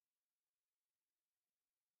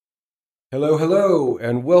Hello, hello,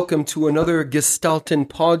 and welcome to another Gestalten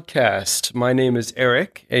podcast. My name is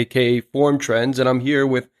Eric, aka Form Trends, and I'm here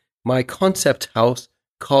with my Concept House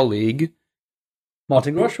colleague,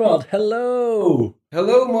 Martin Groschwald. Hello.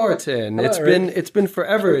 Hello, Martin. Hello, It's been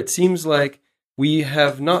forever. It seems like we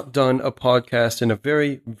have not done a podcast in a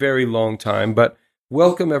very, very long time, but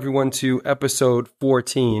welcome everyone to episode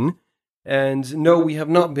 14. And no, we have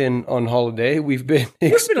not been on holiday. We've been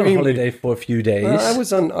on holiday for a few days. I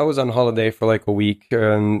was on holiday for like a week,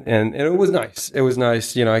 and it was nice. It was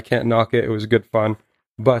nice. You know, I can't knock it. It was good fun.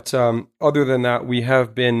 But other than that, we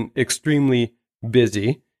have been extremely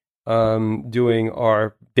busy doing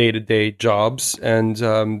our day-to-day jobs, and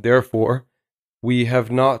therefore we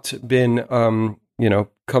have not been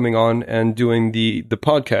coming on and doing the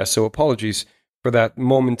podcast. So apologies for that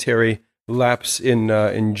momentary lapse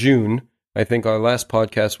in June. I think our last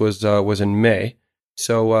podcast was in May,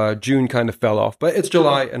 so June kind of fell off. But it's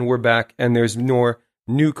July, and we're back, and there's more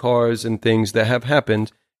new cars and things that have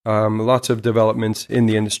happened. Lots of developments in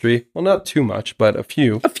the industry. Well, not too much, but a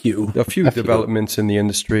few developments in the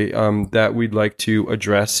industry that we'd like to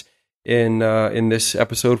address in this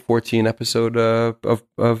episode 14 episode of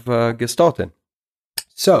Gestalten.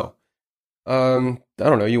 So. I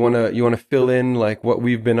don't know. You wanna fill in like what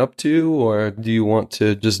we've been up to, or do you want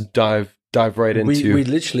to just dive right into? We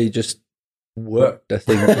literally just worked. I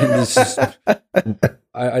think this is,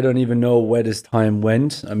 I don't even know where this time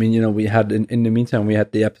went. I mean, we had in the meantime we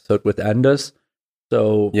had the episode with Anders.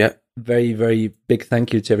 So yeah, very very big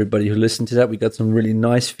thank you to everybody who listened to that. We got some really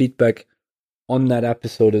nice feedback on that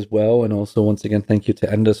episode as well, and also once again thank you to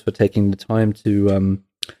Anders for taking the time to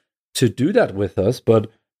do that with us. But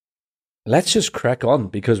let's just crack on,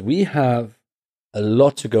 because we have a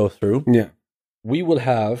lot to go through. Yeah. We will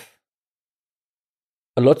have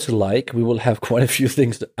a lot to like. We will have quite a few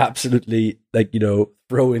things to absolutely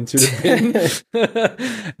throw into the bin.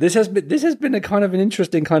 This has been a kind of an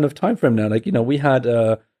interesting kind of time frame now. We had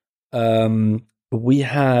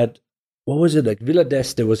what was it, like Villa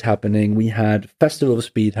d'Este was happening. We had Festival of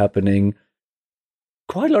Speed happening.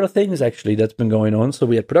 Quite a lot of things actually that's been going on. So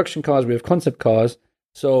we had production cars, we have concept cars.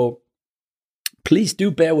 So please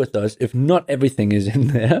do bear with us if not everything is in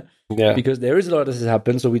there, because there is a lot that has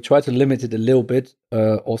happened. So we try to limit it a little bit,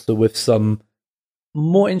 also with some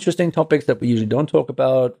more interesting topics that we usually don't talk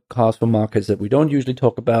about, cars for markets that we don't usually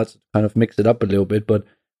talk about, so kind of mix it up a little bit. But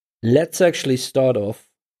let's actually start off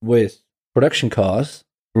with production cars.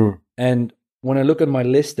 And when I look at my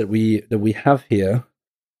list that we have here,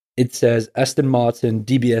 it says Aston Martin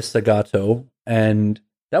DBS Zagato, and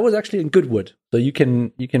that was actually in Goodwood. So you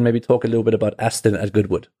can maybe talk a little bit about Aston at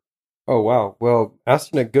Goodwood. Oh wow! Well,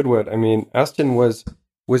 Aston at Goodwood. I mean, Aston was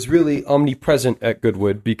really omnipresent at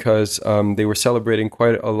Goodwood because they were celebrating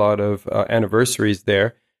quite a lot of anniversaries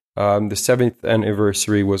there. The 7th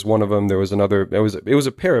anniversary was one of them. There was another. It was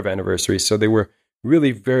a pair of anniversaries, so they were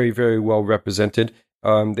really very very well represented.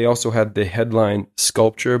 They also had the headline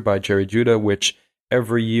sculpture by Jerry Judah, which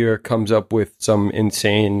every year comes up with some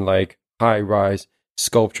insane like high rise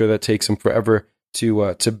sculpture that takes him forever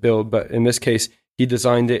to build, but in this case he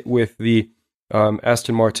designed it with the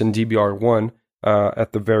Aston Martin DBR1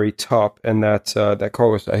 at the very top, and that car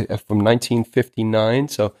was from 1959,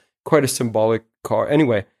 so quite a symbolic car.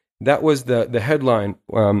 Anyway, that was the headline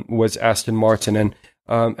was Aston Martin, and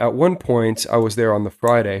at one point I was there on the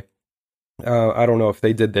Friday. I don't know if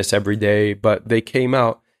they did this every day, but they came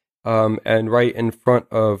out and right in front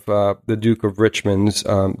of the Duke of Richmond's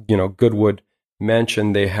Goodwood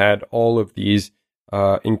mansion, they had all of these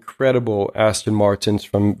incredible Aston Martins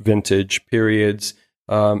from vintage periods,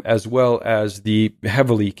 as well as the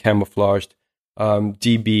heavily camouflaged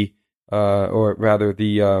DB, or rather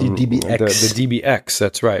the DBX. The DBX.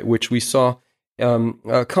 That's right, which we saw.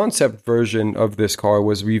 A concept version of this car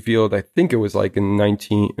was revealed, I think it was like in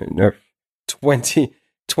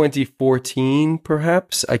 2014,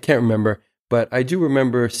 perhaps. I can't remember. But I do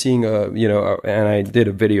remember seeing and I did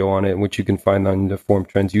a video on it, which you can find on the Form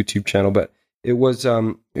Trends YouTube channel. But it was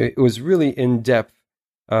really in depth.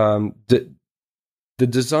 The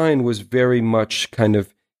design was very much kind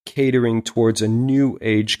of catering towards a new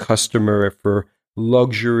age customer for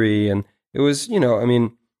luxury, and it was a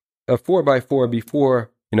 4x4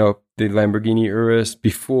 before the Lamborghini Urus,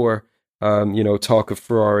 before talk of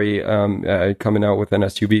Ferrari coming out with an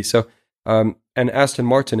SUV. So. And Aston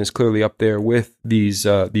Martin is clearly up there with these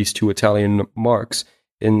two Italian marques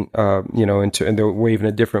and they're waving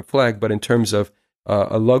a different flag, but in terms of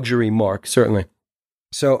a luxury marque, certainly.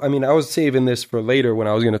 So, I mean, I was saving this for later when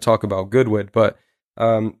I was going to talk about Goodwood, but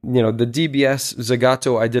the DBS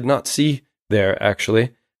Zagato I did not see there,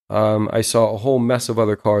 actually. I saw a whole mess of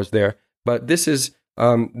other cars there, But this is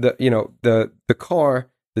the car.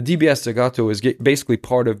 The DBS Zagato is basically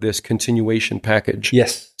part of this continuation package.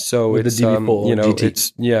 Yes. So with it's the DB4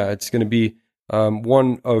 GT. it's going to be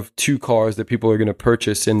one of two cars that people are going to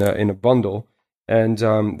purchase in a bundle, and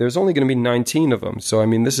there's only going to be 19 of them. So I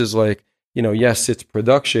mean, this is like, yes, it's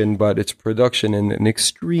production, but it's production in an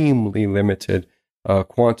extremely limited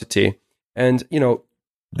quantity. And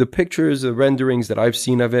the pictures, the renderings that I've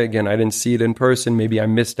seen of it, again, I didn't see it in person. Maybe I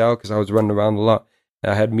missed out because I was running around a lot.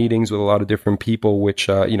 I had meetings with a lot of different people, which,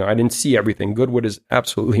 I didn't see everything. Goodwood is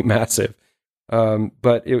absolutely massive,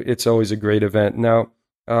 but it's always a great event. Now,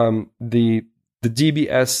 the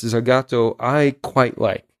DBS Zagato, I quite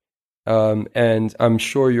like, and I'm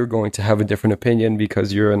sure you're going to have a different opinion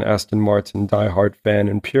because you're an Aston Martin diehard fan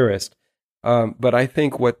and purist. But I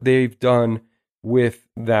think what they've done with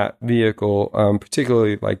that vehicle,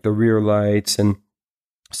 particularly like the rear lights and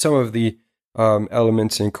some of the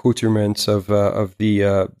elements and accoutrements of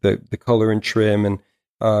the color and trim and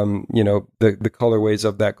the colorways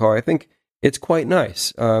of that car. I think it's quite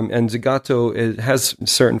nice. And Zagato has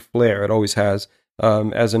certain flair. It always has.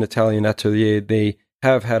 As an Italian atelier, they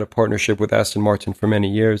have had a partnership with Aston Martin for many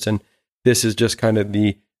years, and this is just kind of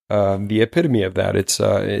the epitome of that. It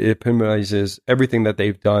epitomizes everything that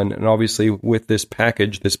they've done, and obviously with this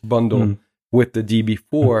package, this bundle with the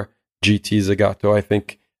DB4 GT Zagato, I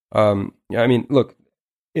think. Look,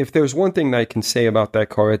 if there's one thing that I can say about that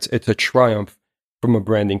car, it's a triumph from a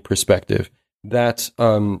branding perspective. That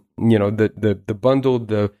the bundle,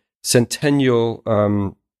 the centennial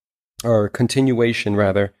or continuation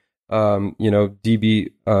rather,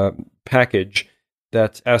 DB package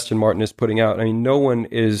that Aston Martin is putting out. I mean, no one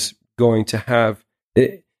is going to have.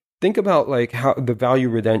 Think about like how the value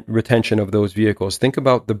retention of those vehicles. Think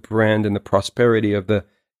about the brand and the prosperity of the.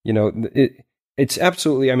 It's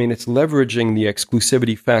absolutely, it's leveraging the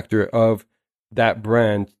exclusivity factor of that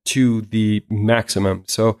brand to the maximum.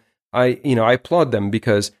 So I applaud them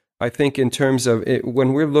because I think in terms of it,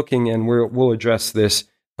 when we're looking, and we'll address this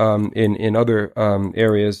in other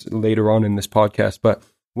areas later on in this podcast, but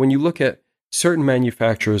when you look at certain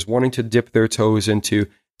manufacturers wanting to dip their toes into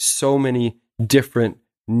so many different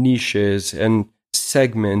niches and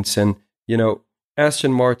segments, and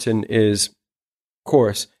Aston Martin is, of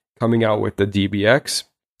course, coming out with the DBX.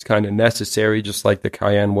 It's kind of necessary, just like the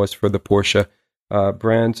Cayenne was for the Porsche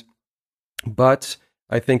brand. But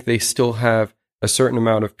I think they still have a certain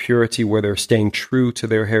amount of purity where they're staying true to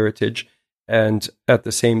their heritage. And at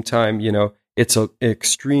the same time, it's an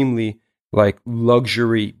extremely like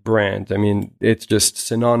luxury brand. I mean, it's just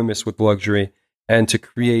synonymous with luxury. And to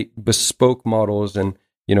create bespoke models and,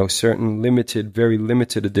 certain very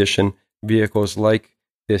limited edition vehicles like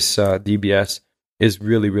this DBS is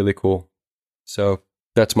really, really cool. So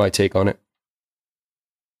that's my take on it.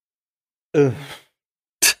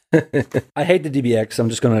 I hate the DBX. I'm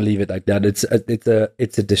just going to leave it like that. It's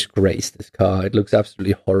a disgrace, this car. It looks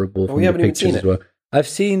absolutely horrible from the pictures as well. I've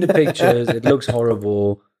seen the pictures. It looks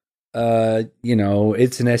horrible.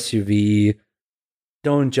 It's an SUV.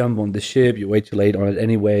 Don't jump on the ship. You're way too late on it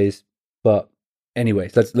anyways. But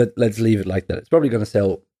anyways, let's leave it like that. It's probably going to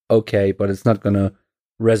sell okay, but it's not going to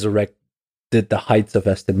resurrect the heights of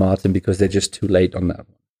Aston Martin because they're just too late on that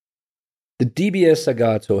one. The DBS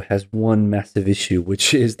Zagato has one massive issue,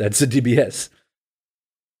 which is that's a DBS.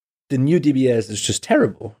 The new DBS is just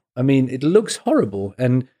terrible. I mean, it looks horrible,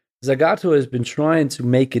 and Zagato has been trying to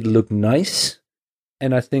make it look nice,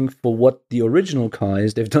 and I think for what the original car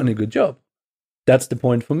is, they've done a good job. That's the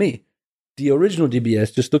point for me. The original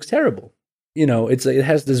DBS just looks terrible. It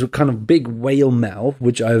has this kind of big whale mouth,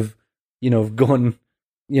 which I've, gone,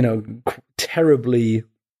 terribly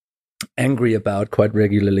angry about quite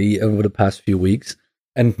regularly over the past few weeks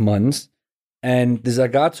and months. And the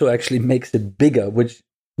Zagato actually makes it bigger, which,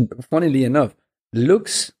 funnily enough,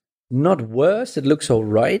 looks not worse. It looks all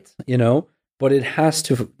right, but it has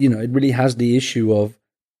to, it really has the issue of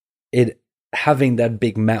it having that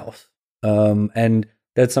big mouth. And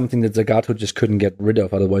that's something that Zagato just couldn't get rid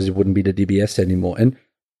of. Otherwise, it wouldn't be the DBS anymore. And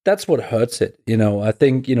that's what hurts it. I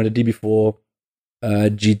think, the DB4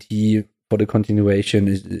 GT for the continuation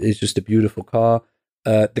is just a beautiful car.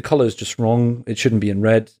 The color is just wrong. It shouldn't be in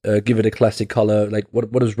red. Give it a classic color. Like,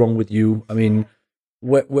 what is wrong with you? I mean,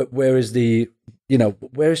 where is the,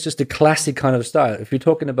 where is just the classic kind of style? If you're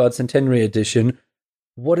talking about Centenary Edition,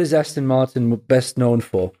 what is Aston Martin best known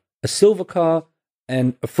for? A silver car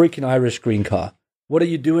and a freaking Irish green car. What are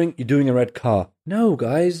you doing? You're doing a red car. No,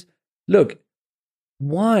 guys. Look,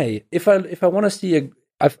 why? If I want to see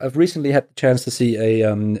I've recently had the chance to see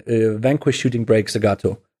a Vanquish Shooting Brake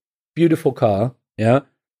Zagato. Beautiful car, yeah.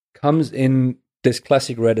 Comes in this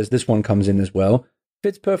classic red as this one comes in as well.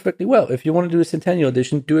 Fits perfectly well. If you want to do a Centennial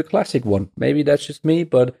Edition, do a classic one. Maybe that's just me,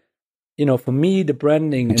 but for me, the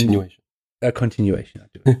branding continuation. I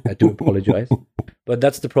do apologize, but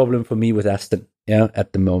that's the problem for me with Aston. Yeah,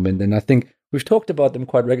 at the moment, and I think we've talked about them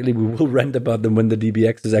quite regularly. We will rant about them when the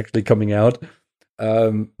DBX is actually coming out.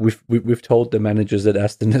 We've told the managers at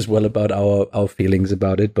Aston as well about our feelings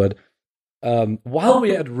about it. But while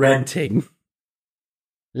we're at ranting,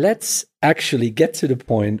 let's actually get to the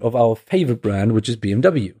point of our favorite brand, which is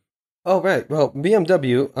BMW. Oh, right. Well,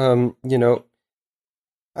 BMW,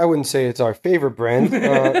 I wouldn't say it's our favorite brand.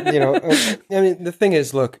 I mean, the thing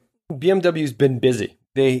is, look, BMW's been busy.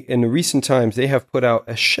 In recent times, they have put out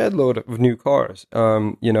a shed load of new cars.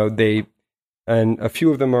 And a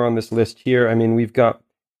few of them are on this list here. I mean, we've got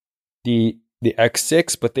the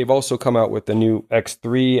X6, but they've also come out with the new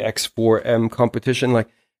X3, X4M competition.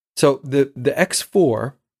 So the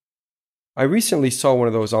X4, I recently saw one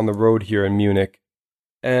of those on the road here in Munich,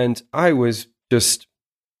 and I was just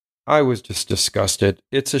disgusted.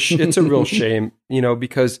 It's a real shame,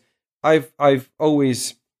 because I've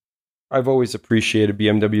always appreciated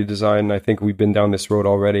BMW design. I think we've been down this road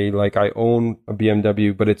already. Like, I own a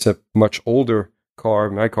BMW, but it's a much older car.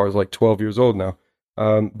 My car is like 12 years old now.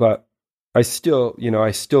 But I still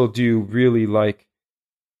do really like,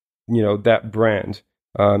 that brand.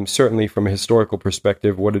 Certainly from a historical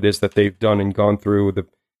perspective, what it is that they've done and gone through,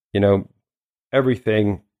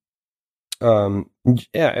 everything. I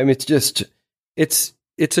mean,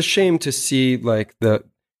 it's a shame to see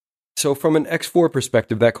so from an X4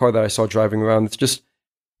 perspective, that car that I saw driving around, it's just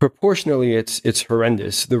proportionally, it's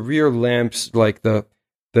horrendous. The rear lamps,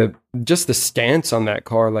 just the stance on that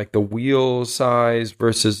car, like the wheel size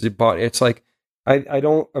versus the body, it's like, I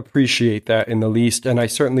don't appreciate that in the least, and I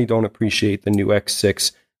certainly don't appreciate the new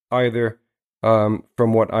X6 either. From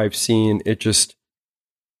what I've seen, it just,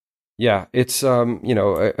 it's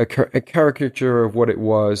a caricature of what it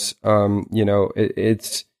was.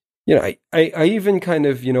 It's I even kind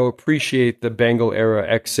of appreciate the Bangle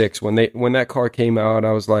era X6 when that car came out.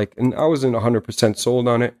 I was like, and I wasn't 100% sold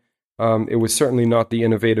on it. It was certainly not the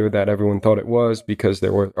innovator that everyone thought it was, because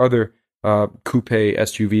there were other coupe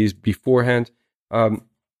SUVs beforehand. I'm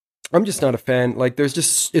just not a fan.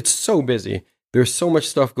 It's so busy. There's so much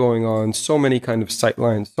stuff going on, so many kind of sight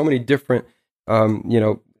lines, so many different,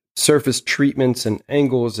 surface treatments and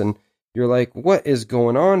angles. And you're like, what is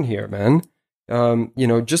going on here, man?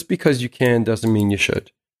 Just because you can doesn't mean you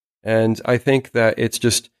should. And I think that it's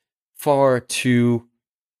just far too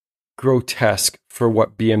grotesque for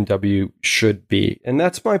what BMW should be. And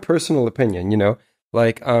that's my personal opinion,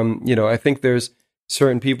 I think there's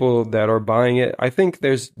certain people that are buying it. I think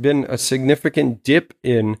there's been a significant dip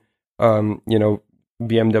in,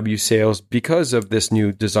 BMW sales because of this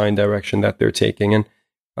new design direction that they're taking. And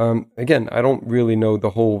again, I don't really know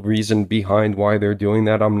the whole reason behind why they're doing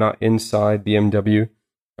that. I'm not inside BMW.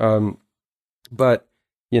 But,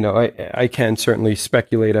 I can certainly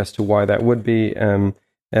speculate as to why that would be. And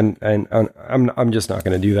I'm just not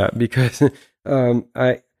going to do that, because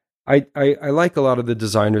I like a lot of the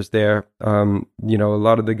designers there. A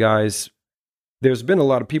lot of the guys, there's been a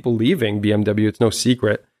lot of people leaving BMW. It's no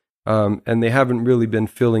secret. And they haven't really been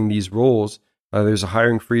filling these roles. There's a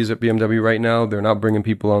hiring freeze at BMW right now. They're not bringing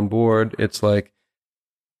people on board. It's like,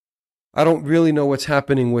 I don't really know what's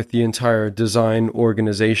happening with the entire design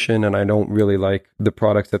organization, and I don't really like the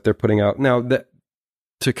products that they're putting out. Now,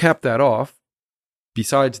 to cap that off,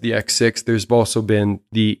 besides the X6, there's also been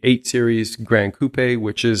the 8 Series Grand Coupe,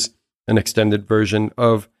 which is an extended version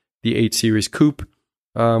of the 8 Series Coupe,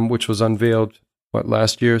 which was unveiled,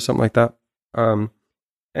 last year, something like that.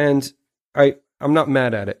 And I'm not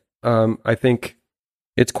mad at it. I think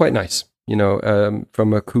it's quite nice,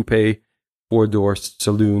 from a coupe 4-door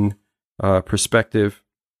saloon perspective.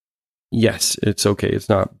 Yes, it's okay. It's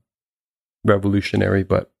not revolutionary,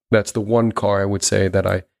 but that's the one car I would say that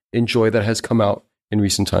I enjoy that has come out in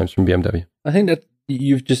recent times from BMW. I think that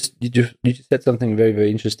you just said something very,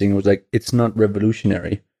 very interesting. It was like, it's not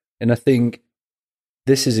revolutionary. And I think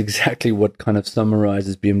this is exactly what kind of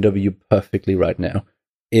summarizes BMW perfectly right now.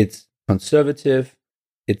 It's conservative.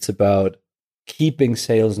 It's about keeping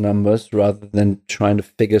sales numbers rather than trying to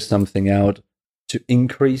figure something out to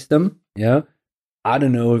increase them. Yeah. I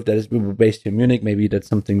don't know if that is, we were based in Munich. Maybe that's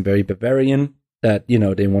something very Bavarian that,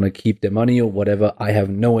 they want to keep their money or whatever. I have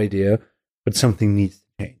no idea, but something needs to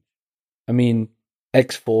change. I mean,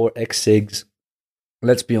 X4, X6,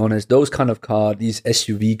 let's be honest, those kind of cars, these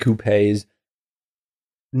SUV coupes,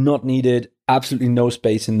 not needed, absolutely no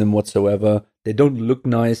space in them whatsoever. They don't look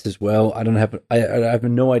nice as well. I have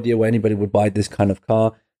no idea why anybody would buy this kind of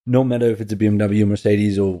car. no matter if it's a BMW,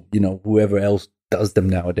 Mercedes, or whoever else does them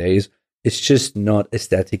nowadays. It's just not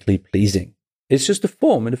aesthetically pleasing. It's just a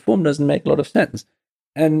form, and the form doesn't make a lot of sense.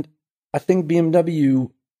 And I think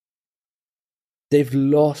BMW, they've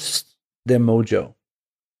lost their mojo.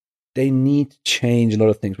 They need to change a lot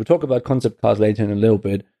of things. We'll talk about concept cars later in a little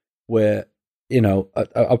bit, where,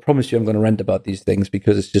 I promise you I'm going to rant about these things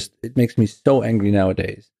because it makes me so angry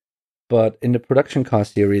nowadays. But in the production car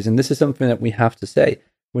series, and this is something that we have to say,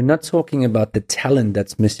 we're not talking about the talent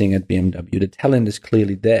that's missing at BMW. The talent is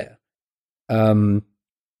clearly there.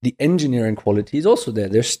 The engineering quality is also there.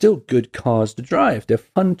 They're still good cars to drive. They're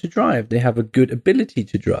fun to drive. They have a good ability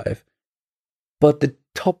to drive. But the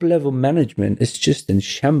top level management is just in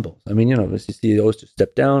shambles. I mean, the CEOs just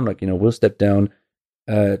step down, we'll step down.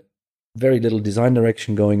 Very little design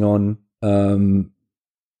direction going on.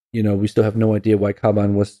 We still have no idea why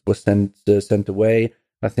Kaban was sent away.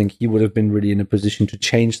 I think he would have been really in a position to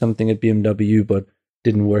change something at BMW, but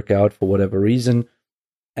didn't work out for whatever reason.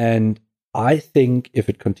 And I think if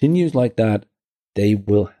it continues like that, they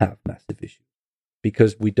will have massive issues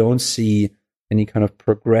because we don't see any kind of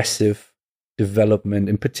progressive development,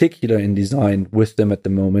 in particular in design, with them at the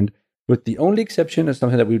moment, with the only exception, is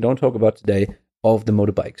something that we don't talk about today, of the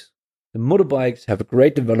motorbikes. The motorbikes have a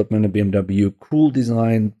great development at BMW, cool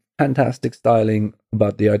design, fantastic styling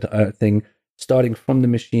about the thing, starting from the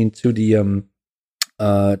machine to the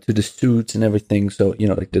suits and everything. So,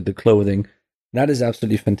 like the clothing, that is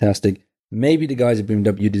absolutely fantastic. Maybe the guys at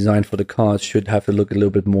BMW design for the cars should have to look a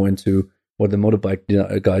little bit more into what the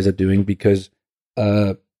motorbike guys are doing because,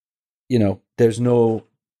 there's no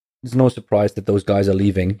surprise that those guys are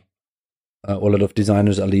leaving. A lot of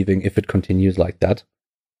designers are leaving if it continues like that.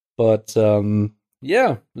 But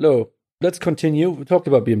let's continue. We talked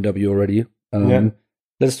about BMW already.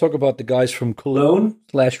 Let's talk about the guys from Cologne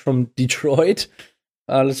 / from Detroit.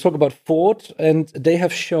 Let's talk about Ford, and they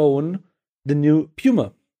have shown the new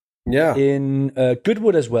Puma. Yeah. In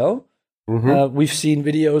Goodwood as well. Mm-hmm. We've seen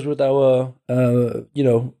videos with our,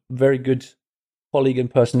 very good colleague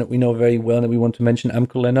and person that we know very well and that we want to mention,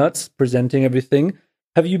 Amco Lennartz, presenting everything.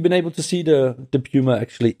 Have you been able to see the Puma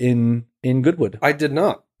actually in Goodwood? I did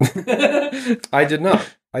not. I did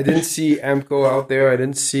not. I didn't see Amco out there. I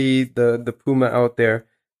didn't see the Puma out there.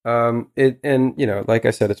 Like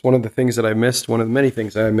I said, it's one of the things that I missed, one of the many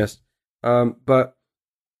things that I missed. But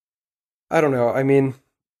I don't know. I mean,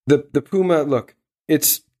 the Puma, look,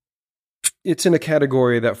 it's in a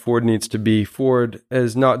category that Ford needs to be. Ford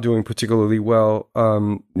is not doing particularly well.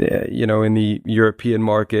 In the European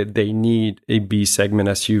market, they need a B segment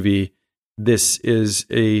SUV. This is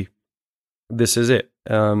it.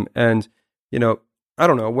 I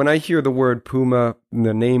don't know. When I hear the word Puma,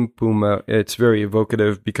 the name Puma, it's very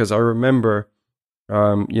evocative because I remember,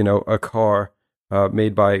 a car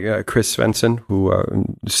made by Chris Svensson, who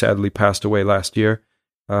sadly passed away last year.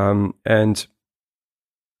 And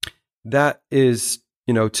that is,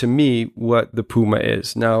 to me, what the Puma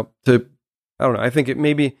is. Now, I don't know, I think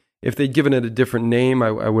maybe if they'd given it a different name,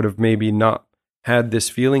 I would have maybe not had this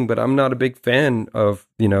feeling, but I'm not a big fan of,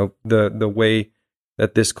 the way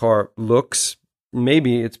that this car looks.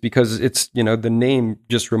 Maybe it's because it's, the name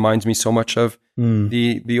just reminds me so much of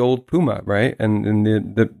the old Puma, right? And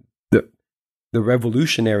the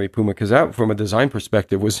revolutionary Puma, because that, from a design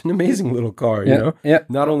perspective, was an amazing little car, Yeah.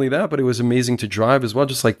 Not only that, but it was amazing to drive as well,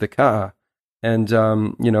 just like the Ka. And,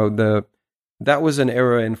 that was an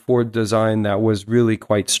era in Ford design that was really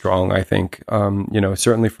quite strong, I think.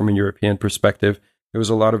 Certainly from a European perspective, there was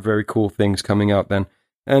a lot of very cool things coming out then.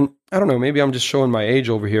 And I don't know, maybe I'm just showing my age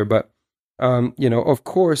over here, but, of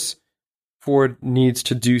course, Ford needs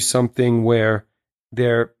to do something where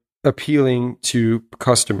they're appealing to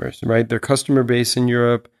customers, right? Their customer base in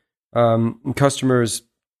Europe, customers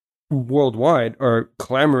worldwide are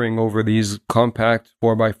clamoring over these compact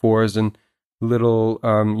 4x4s and little,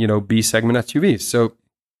 B segment SUVs. So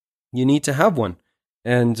you need to have one.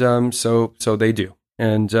 And so they do.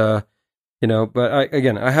 And, but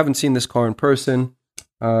I haven't seen this car in person.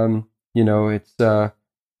 It's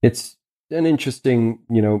an interesting,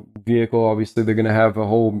 vehicle. Obviously, they're going to have a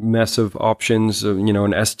whole mess of options,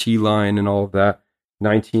 an ST line and all of that,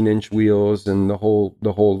 19-inch wheels and the whole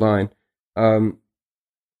line.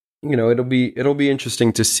 It'll be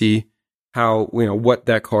interesting to see how, what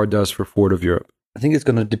that car does for Ford of Europe. I think it's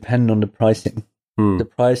going to depend on the pricing. The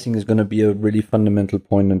pricing is going to be a really fundamental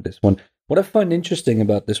point on this one. What I find interesting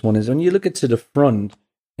about this one is when you look at to the front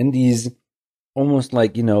and these almost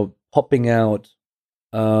like, popping out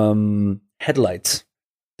headlights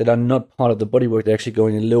that are not part of the bodywork, they're actually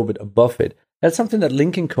going a little bit above it. That's something that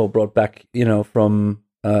Lynk & Co brought back, from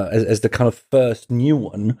as the kind of first new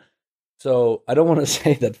one. So I don't want to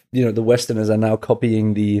say that the Westerners are now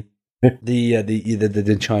copying the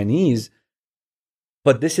Chinese,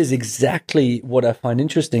 but this is exactly what I find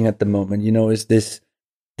interesting at the moment. Is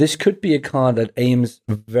this could be a car that aims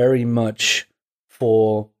very much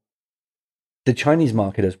for the Chinese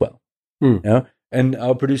market as well. And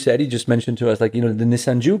our producer Eddie just mentioned to us, the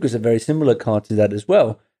Nissan Juke is a very similar car to that as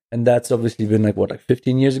well. And that's obviously been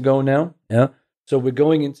 15 years ago now. Yeah. So we're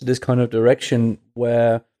going into this kind of direction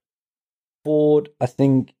where Ford, I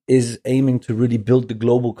think, is aiming to really build the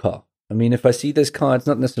global car. I mean, if I see this car, it's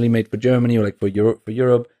not necessarily made for Germany or for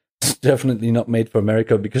Europe. It's definitely not made for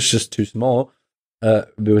America because it's just too small,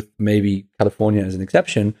 with maybe California as an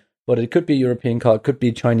exception. But it could be a European car, it could be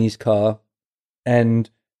a Chinese car. And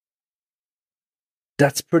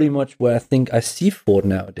that's pretty much where I think I see Ford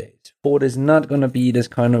nowadays. Ford is not going to be this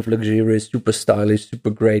kind of luxurious, super stylish, super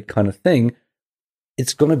great kind of thing.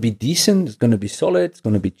 It's going to be decent. It's going to be solid. It's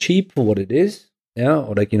going to be cheap for what it is. Yeah.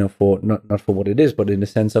 Or for not for what it is, but in the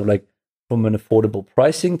sense of from an affordable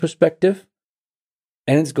pricing perspective.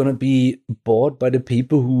 And it's going to be bought by the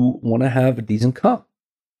people who want to have a decent car.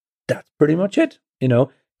 That's pretty much it,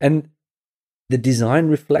 and the design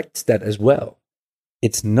reflects that as well.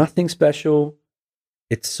 It's nothing special.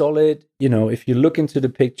 It's solid. If you look into the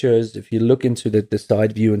pictures, if you look into the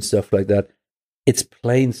side view and stuff like that, it's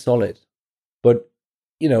plain solid. But,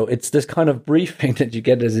 it's this kind of briefing that you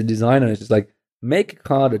get as a designer. It's just make a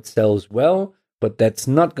car that sells well, but that's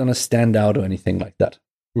not going to stand out or anything like that.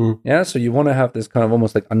 Yeah. So you want to have this kind of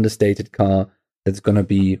almost understated car that's going to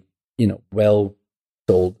be, well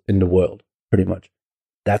sold in the world, pretty much.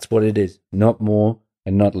 That's what it is. Not more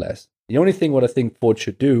and not less. The only thing what I think Ford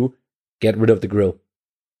should do, get rid of the grille.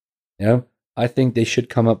 Yeah, I think they should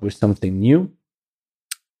come up with something new,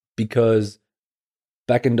 because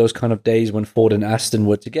back in those kind of days when Ford and Aston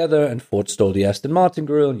were together and Ford stole the Aston Martin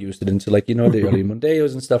grille and used it into the early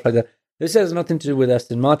Mondeos and stuff like that. This has nothing to do with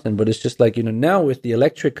Aston Martin, but it's just now with the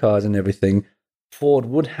electric cars and everything, Ford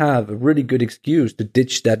would have a really good excuse to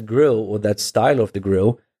ditch that grille or that style of the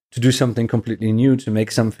grille to do something completely new, to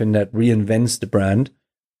make something that reinvents the brand.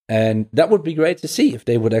 And that would be great to see if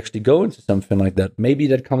they would actually go into something like that. Maybe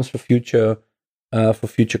that comes for future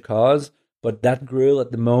cars. But that grille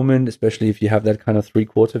at the moment, especially if you have that kind of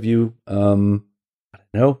 3/4 view, I don't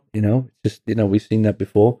know. It's just we've seen that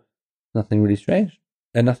before. Nothing really strange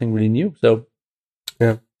and nothing really new. So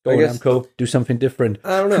yeah, go Aramco, do something different.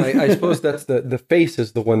 I don't know. I suppose that's the face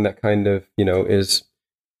is the one that kind of is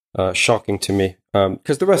shocking to me,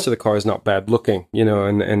 because the rest of the car is not bad looking,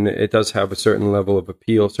 and it does have a certain level of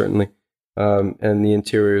appeal, certainly, and the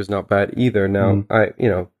interior is not bad either. Now,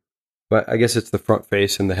 but I guess it's the front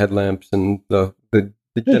face and the headlamps and the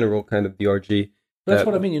general kind of DRG. That's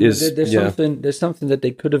what I mean. There's something that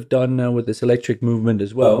they could have done now with this electric movement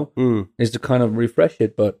as well, is to kind of refresh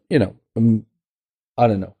it. But I don't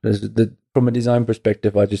know. From a design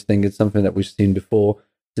perspective, I just think it's something that we've seen before.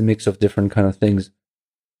 It's a mix of different kind of things.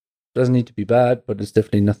 Doesn't need to be bad, but it's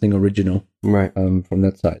definitely nothing original, right? From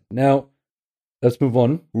that side. Now, let's move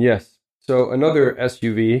on. Yes. So another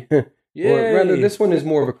SUV. Or rather, this one is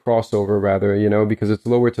more of a crossover, rather, because it's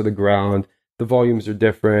lower to the ground. The volumes are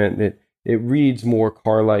different. It reads more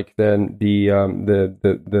car-like than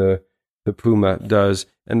the Puma does,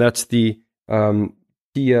 and that's the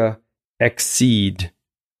Kia Exceed,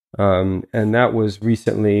 and that was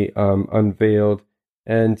recently unveiled,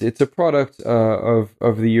 and it's a product of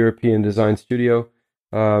the European Design Studio,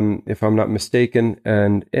 if I'm not mistaken,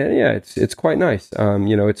 and yeah, it's quite nice.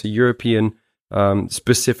 It's a European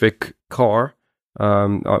specific car.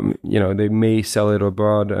 They may sell it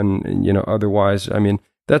abroad, and otherwise, I mean,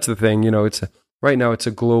 that's the thing. Right now it's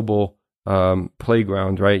a global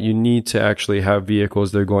playground, right? You need to actually have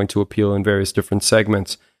vehicles that are going to appeal in various different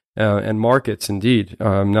segments and markets, indeed,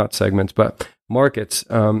 not segments, but markets.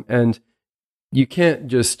 And you can't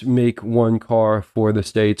just make one car for the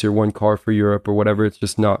States or one car for Europe or whatever. It's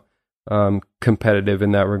just not competitive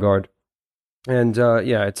in that regard. And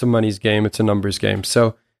it's a money's game. It's a numbers game.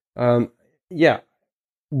 So,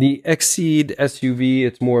 the Exceed SUV,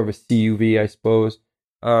 it's more of a CUV, I suppose,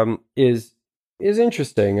 is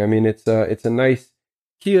interesting. I mean, it's a nice.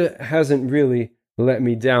 Kia hasn't really let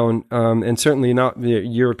me down, and certainly not the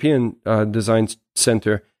European Design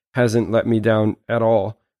Center hasn't let me down at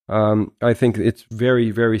all. I think it's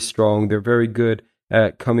very, very strong. They're very good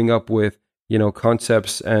at coming up with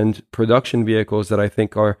concepts and production vehicles that I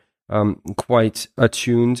think are quite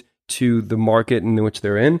attuned to the market in which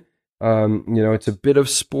they're in. It's a bit of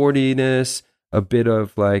sportiness, a bit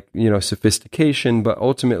of sophistication, but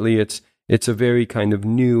ultimately it's a very kind of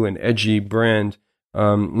new and edgy brand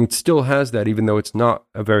It still has that, even though it's not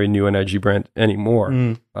a very new energy brand anymore.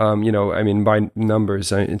 You know, I mean, by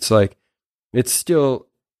numbers, it's like it still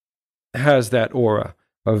has that aura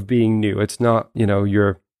of being new. It's not, you know,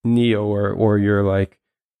 your Neo or your like,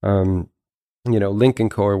 you know, Lincoln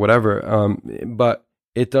Co. or whatever. But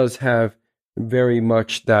it does have very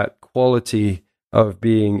much that quality of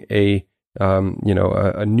being a, you know,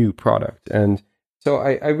 a new product. And so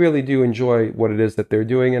I really do enjoy what it is that they're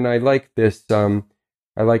doing. And I like this,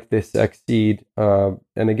 Exceed. And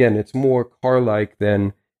again, it's more car-like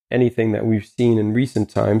than anything that we've seen in recent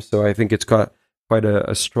times. So I think it's got quite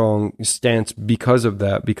a strong stance because of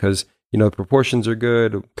that, because, you know, the proportions are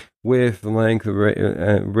good, width, length,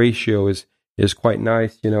 ratio is quite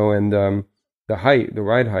nice, you know, and the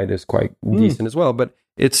ride height is quite decent as well. But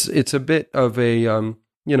it's a bit of a,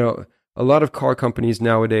 you know, a lot of car companies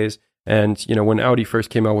nowadays, and, you know, when Audi first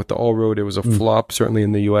came out with the Allroad, it was a flop, certainly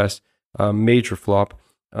in the US, major flop.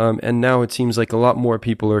 And now it seems like a lot more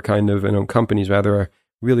people are kind of, you know, companies rather, are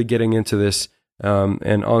really getting into this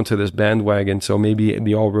and onto this bandwagon. So maybe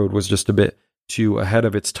the Allroad was just a bit too ahead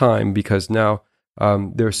of its time, because now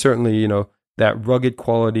there's certainly, you know, that rugged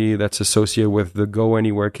quality that's associated with the go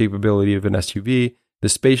anywhere capability of an SUV, the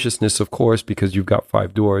spaciousness, of course, because you've got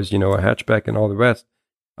 5 doors, you know, a hatchback and all the rest.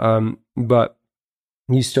 But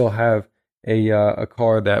you still have a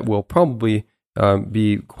car that will probably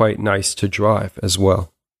be quite nice to drive as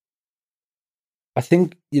well. I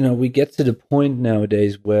think, you know, we get to the point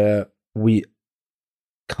nowadays where we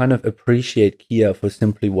kind of appreciate Kia for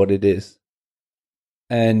simply what it is.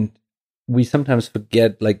 And we sometimes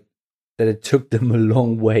forget, like, that it took them a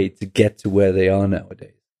long way to get to where they are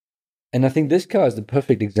nowadays. And I think this car is the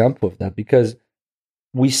perfect example of that, because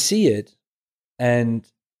we see it and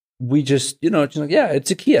we just, you know, just like, yeah,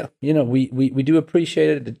 it's a Kia. You know, we do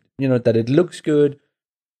appreciate it, you know, that it looks good,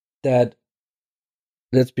 that,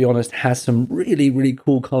 let's be honest, has some really, really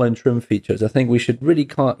cool color and trim features. I think we should really,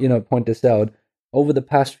 you know, point this out. Over the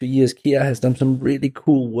past few years, Kia has done some really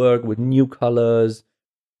cool work with new colors,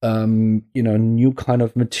 you know, new kind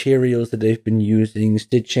of materials that they've been using,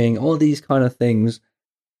 stitching, all these kind of things.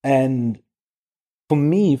 And for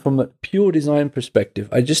me, from a pure design perspective,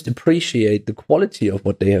 I just appreciate the quality of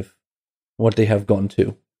what they have gone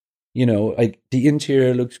to. You know, like, the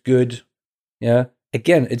interior looks good. Yeah.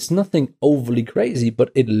 Again, it's nothing overly crazy,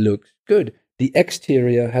 but it looks good. The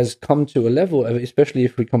exterior has come to a level, especially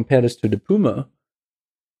if we compare this to the Puma,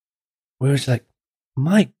 where it's like,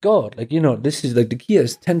 my God, like, you know, this is like, the Kia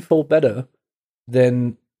is tenfold better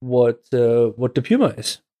than what the Puma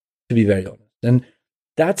is, to be very honest. And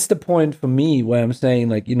that's the point for me where I'm saying,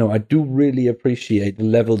 like, you know, I do really appreciate the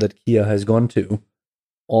level that Kia has gone to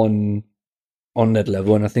on that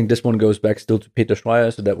level. And I think this one goes back still to Peter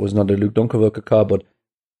Schreier, so that was not a Luke Donkerwerke car, but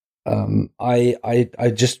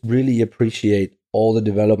I just really appreciate all the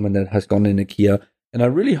development that has gone into Kia, and I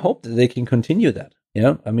really hope that they can continue that.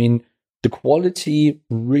 Yeah, I mean, the quality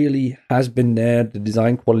really has been there, the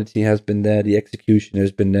design quality has been there, the execution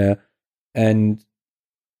has been there, and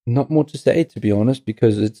not more to say, to be honest,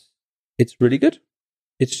 because it's really good.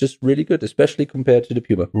 It's just really good, especially compared to the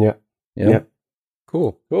Puma. Yeah.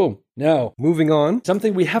 Cool. Now, moving on.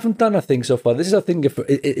 Something we haven't done, I think, so far. This is, I think, it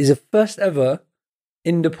is a first ever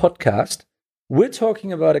in the podcast. We're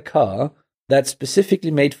talking about a car that's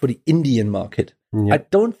specifically made for the Indian market. Yeah. I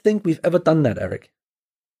don't think we've ever done that, Eric.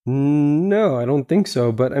 No, I don't think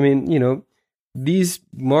so. But I mean, you know, these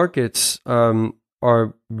markets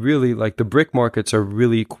are really, like, the BRIC markets are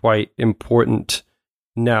really quite important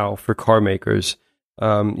now for car makers.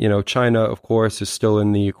 You know, China, of course, is still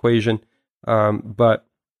in the equation. But,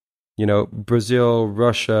 you know, Brazil,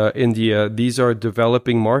 Russia, India, these are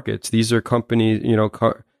developing markets. These are companies, you know,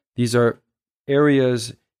 these are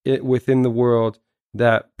areas within the world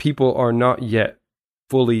that people are not yet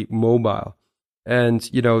fully mobile.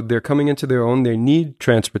 And, you know, they're coming into their own. They need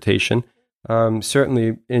transportation.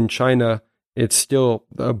 Certainly in China, it's still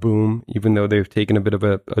a boom, even though they've taken a bit of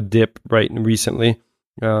a dip recently.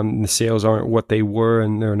 The sales aren't what they were,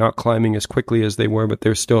 and they're not climbing as quickly as they were, but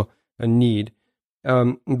there's still a need.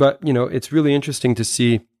 But, you know, it's really interesting to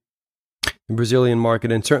see the Brazilian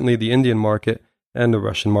market, and certainly the Indian market and the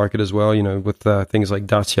Russian market as well, you know, with things like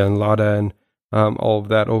Dacia and Lada and all of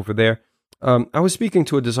that over there. I was speaking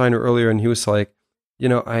to a designer earlier, and he was like, you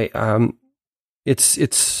know,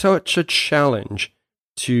 it's such a challenge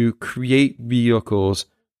to create vehicles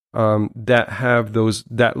that have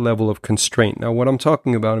that level of constraint. Now, what I'm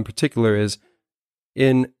talking about in particular is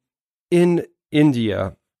in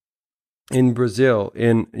India, in Brazil,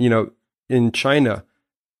 in China,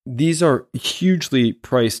 these are hugely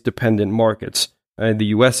price dependent markets. The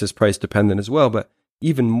US is price dependent as well, but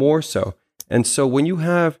even more so. And so when you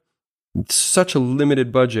have such a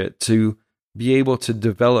limited budget to be able to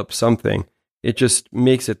develop something, it just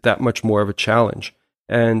makes it that much more of a challenge.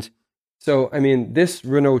 And so, I mean, this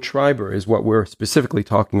Renault Triber is what we're specifically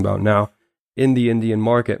talking about now in the Indian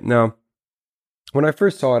market. Now, when I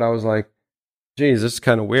first saw it, I was like, geez, this is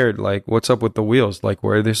kind of weird. Like, what's up with the wheels? Like,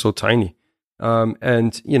 why are they so tiny?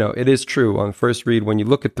 And, you know, it is true on first read, when you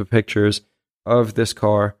look at the pictures of this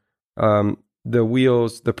car, the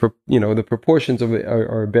wheels, the proportions of it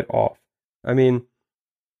are a bit off. I mean,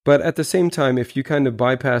 but at the same time, if you kind of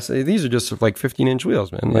bypass, these are just like 15-inch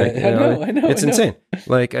wheels, man. Like, I know. It's insane.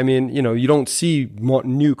 Like, I mean, you know, you don't see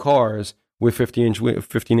new cars with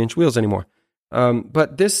 15-inch wheels anymore.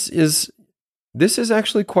 But this is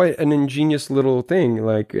actually quite an ingenious little thing.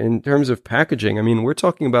 Like, in terms of packaging, I mean, we're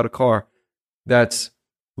talking about a car that's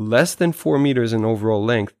less than 4 meters in overall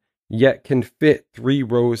length, yet can fit 3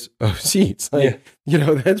 rows of seats. Like, you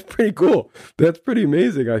know, that's pretty cool. That's pretty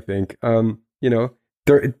amazing, I think. You know,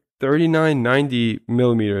 3990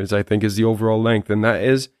 millimeters, I think, is the overall length, and that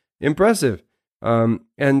is impressive. And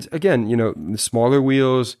again, you know, the smaller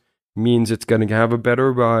wheels means it's going to have a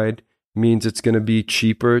better ride, means it's going to be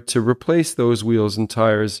cheaper to replace those wheels and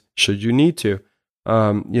tires should you need to.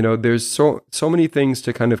 You know, there's so many things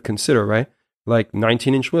to kind of consider, right? Like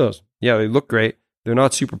 19-inch wheels. Yeah, they look great. They're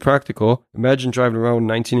not super practical. Imagine driving around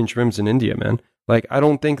 19-inch rims in India, man. Like, I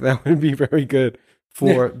don't think that would be very good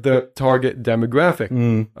for the target demographic.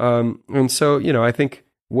 And so, you know, I think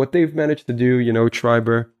what they've managed to do, you know,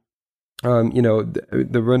 Triber, you know,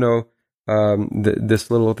 the Renault,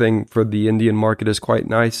 this little thing for the Indian market is quite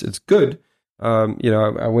nice. It's good. You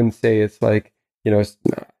know, I wouldn't say it's like, you know,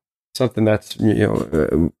 something that's, you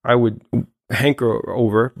know, I would hanker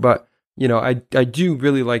over, but, you know, I do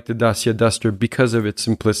really like the Dacia Duster because of its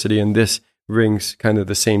simplicity, and this rings kind of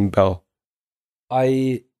the same bell.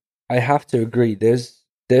 I have to agree. There's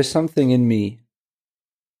something in me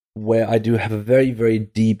where I do have a very, very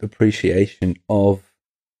deep appreciation of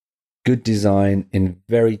good design in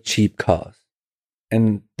very cheap cars.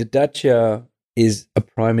 And the Dacia is a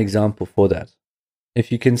prime example for that.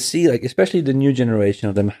 If you can see, like, especially the new generation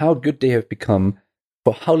of them, how good they have become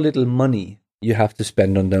for how little money you have to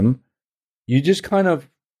spend on them, you just kind of,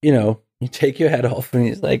 you know, you take your head off and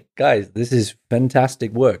it's like, guys, this is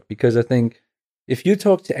fantastic work. Because I think if you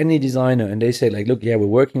talk to any designer and they say, like, look, yeah, we're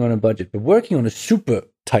working on a budget, but working on a super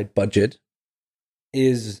tight budget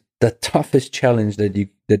is the toughest challenge that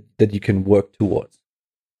you can work towards.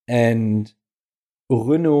 And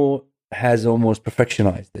Renault has almost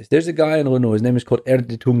perfectionized this. There's a guy in Renault, his name is called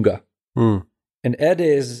Erde Tunga. And Erde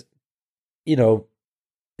is, you know,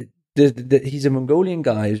 he's a Mongolian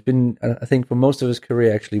guy who's been, I think, for most of his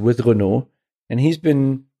career actually with Renault, and he's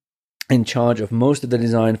been in charge of most of the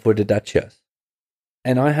design for the Dacias.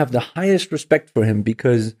 And I have the highest respect for him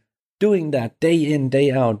because doing that day in, day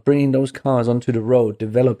out, bringing those cars onto the road,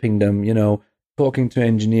 developing them, you know, talking to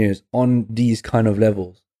engineers on these kind of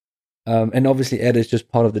levels. And obviously Ed is just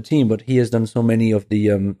part of the team, but he has done so many of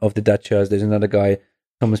the Dacias. There's another guy,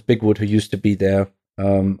 Thomas Bigwood, who used to be there,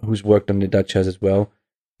 who's worked on the Dacias as well.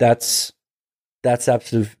 That's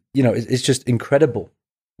absolute, you know, it's just incredible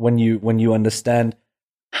when you understand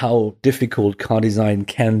how difficult car design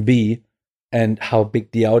can be and how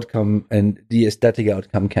big the outcome and the aesthetic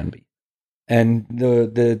outcome can be. And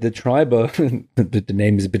the Triber, the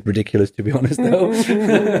name is a bit ridiculous, to be honest,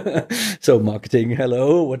 though. So marketing,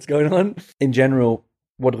 hello, what's going on? In general,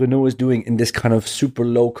 what Renault is doing in this kind of super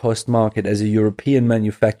low-cost market as a European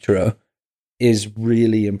manufacturer is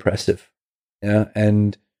really impressive. Yeah,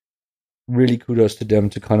 and really kudos to them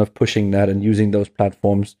to kind of pushing that and using those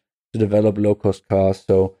platforms to develop low-cost cars.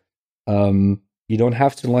 So you don't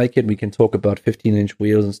have to like it. We can talk about 15-inch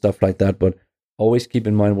wheels and stuff like that, but always keep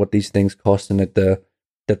in mind what these things cost and that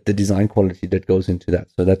the design quality that goes into that.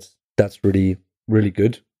 So that's really, really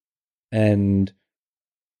good. And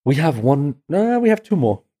we have two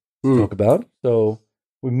more to talk about. So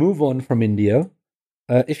we move on from India.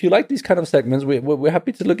 If you like these kind of segments, we're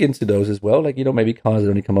happy to look into those as well. Like, you know, maybe cars that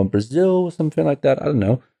only come on Brazil or something like that. I don't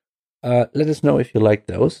know. Let us know if you like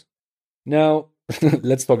those. Now,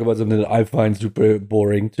 let's talk about something that I find super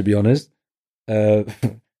boring, to be honest.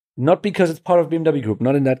 Not because it's part of BMW Group,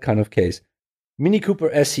 not in that kind of case. Mini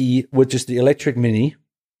Cooper SE, which is the electric Mini.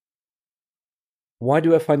 Why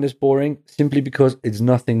do I find this boring? Simply because it's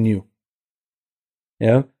nothing new.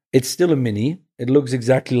 Yeah, it's still a Mini. It looks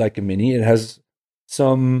exactly like a Mini. It has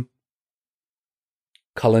some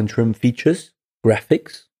color and trim features,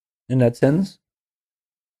 graphics in that sense.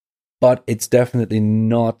 But it's definitely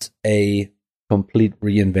not a complete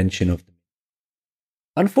reinvention of them.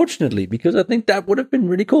 unfortunately, because I think that would have been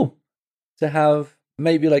really cool to have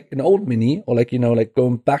maybe like an old Mini, or like, like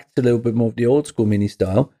going back to a little bit more of the old school Mini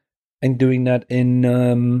style and doing that in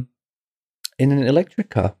an electric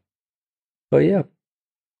car. But yeah,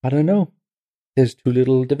 I don't know. There's too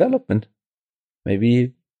little development.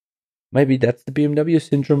 Maybe that's the BMW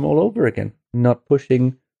syndrome all over again. Not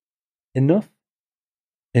pushing enough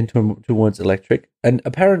towards electric. And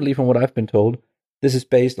apparently, from what I've been told, this is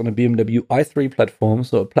based on a BMW i3 platform,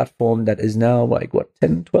 so a platform that is now like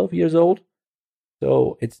 10, 12 years old.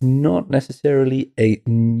 So it's not necessarily a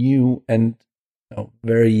new and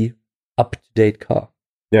very up-to-date car.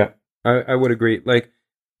 Yeah, I would agree. Like,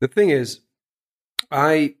 the thing is,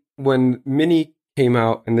 when Mini came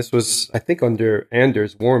out, and this was, I think, under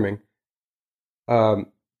Anders Warming,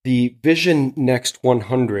 the Vision Next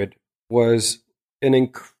 100 was an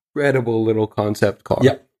incredible little concept car.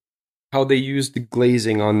 Yeah. How they used the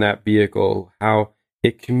glazing on that vehicle, how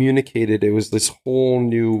it communicated. It was this whole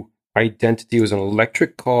new identity. It was an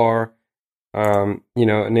electric car, and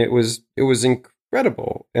it was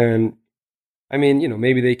incredible. And I mean,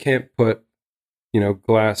 maybe they can't put,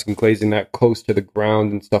 glass and glazing that close to the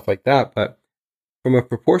ground and stuff like that, but from a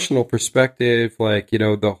proportional perspective, like,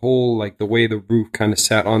 the whole, like, the way the roof kind of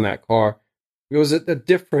sat on that car, it was a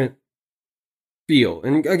different feel.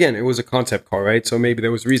 And again, it was a concept car, right? So maybe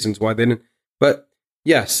there was reasons why they didn't. But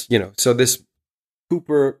yes, so this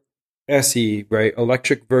Cooper SE, right,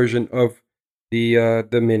 electric version of the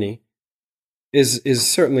Mini is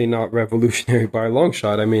certainly not revolutionary by a long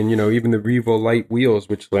shot. I mean, even the Revo light wheels,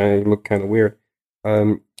 which look kind of weird,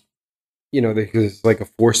 because it's like a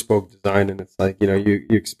 4-spoke design, and it's like, you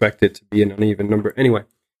expect it to be an uneven number. Anyway,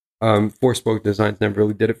 4-spoke designs never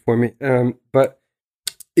really did it for me. But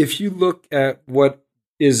if you look at what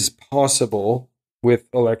is possible with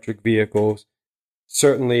electric vehicles,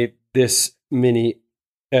 certainly this Mini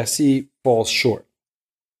SE falls short.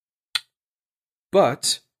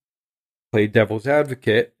 But play devil's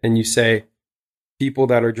advocate, and you say people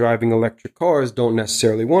that are driving electric cars don't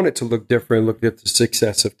necessarily want it to look different. Look at the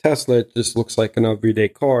success of Tesla. It just looks like an everyday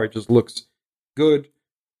car. It just looks good,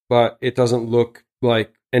 but it doesn't look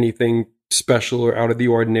like anything special or out of the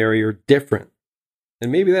ordinary or different.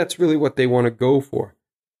 And maybe that's really what they want to go for,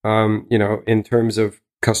 in terms of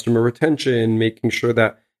customer retention, making sure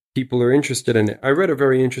that people are interested in it. I read a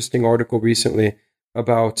very interesting article recently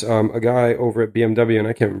about a guy over at BMW, and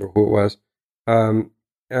I can't remember who it was.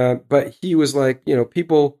 But he was like,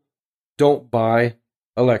 people don't buy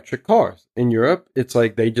electric cars in Europe. It's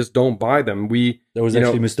like they just don't buy them. There was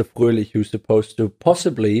actually Mr. Fröhlich who's supposed to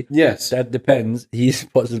possibly. Yes, that depends. He's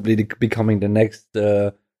possibly becoming the next,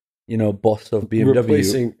 boss of BMW.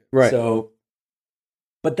 Replacing, right? So,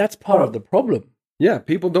 but that's part of the problem. Yeah,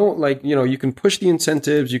 people don't like. You can push the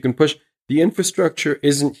incentives. You can push the infrastructure.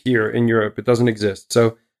 Isn't here in Europe. It doesn't exist.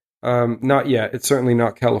 So, not yet. It's certainly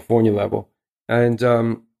not California level. And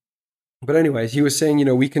but anyways, he was saying,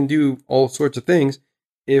 we can do all sorts of things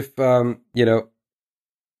if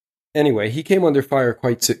Anyway, he came under fire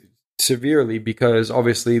quite severely because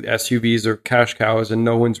obviously SUVs are cash cows, and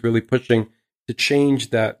no one's really pushing to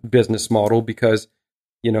change that business model because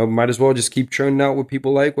might as well just keep churning out what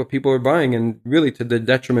people like, what people are buying, and really to the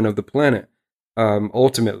detriment of the planet.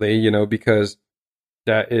 Ultimately, because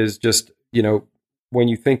that is just when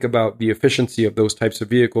you think about the efficiency of those types of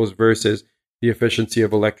vehicles versus the efficiency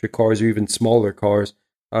of electric cars or even smaller cars,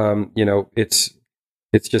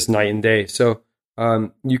 it's just night and day. So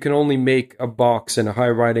you can only make a box and a high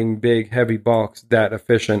riding, big, heavy box that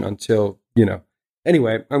efficient until,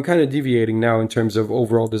 Anyway, I'm kind of deviating now in terms of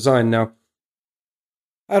overall design. Now,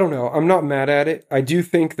 I don't know. I'm not mad at it. I do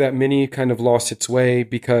think that Mini kind of lost its way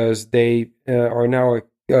because they are now,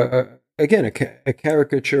 again, a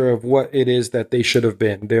caricature of what it is that they should have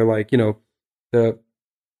been. They're like, the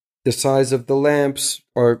size of the lamps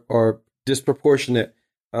are disproportionate.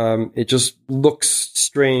 It just looks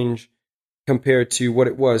strange compared to what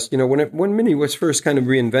it was. When Mini was first kind of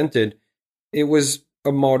reinvented, it was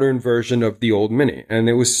a modern version of the old Mini, and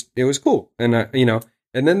it was cool. And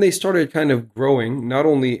and then they started kind of growing, not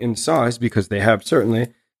only in size because they have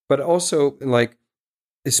certainly, but also like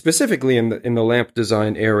specifically in the lamp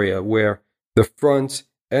design area, where the front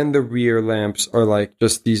and the rear lamps are like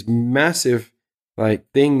just these massive like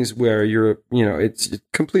things where it's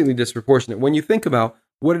completely disproportionate when you think about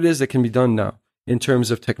what it is that can be done now in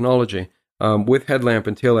terms of technology with headlamp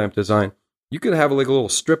and tail lamp design. You could have like a little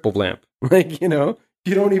strip of lamp, like you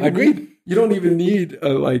don't even need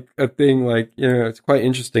a thing like it's quite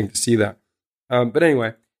interesting to see that. But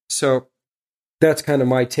anyway, so that's kind of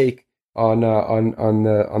my take on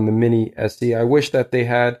the Mini SE. I wish that they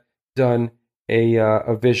had done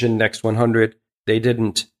a Vision Next 100. They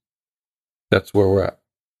didn't. That's where we're at.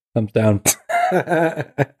 Thumbs down.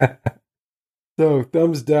 So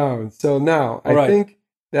thumbs down. So now All I right. think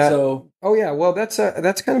that. So Oh yeah, well that's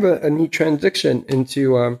kind of a neat transition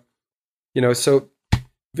into so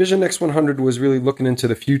Vision Next 100 was really looking into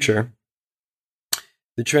the future.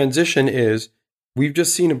 The transition is we've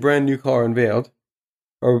just seen a brand new car unveiled,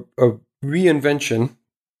 a reinvention,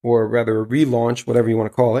 or rather a relaunch, whatever you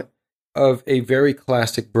want to call it, of a very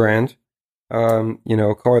classic brand.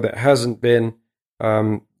 A car that hasn't been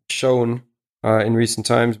shown in recent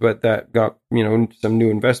times, but that got some new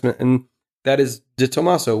investment, and that is De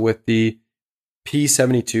Tomaso with the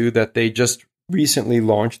P72 that they just recently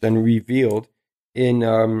launched and revealed in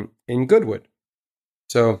Goodwood.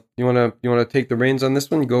 So you wanna take the reins on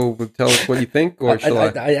this one? Go tell us what you think, or shall I?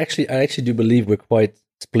 I actually do believe we're quite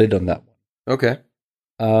split on that one. Okay.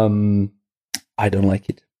 I don't like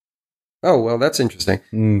it. Oh, well, that's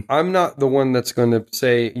interesting. I'm not the one that's going to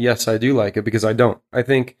say, yes, I do like it, because I don't. I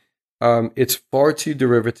think it's far too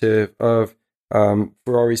derivative of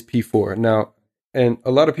Ferrari's P4. Now, and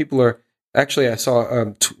a lot of people are, actually, I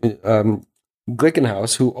saw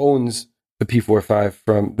Glickenhaus, who owns the P45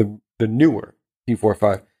 from the newer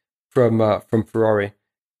P45 from Ferrari,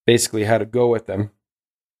 basically had a go at them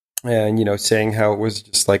and, saying how it was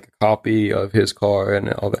just like a copy of his car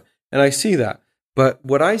and all that. And I see that. But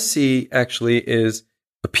what I see actually is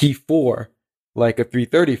a P4, like a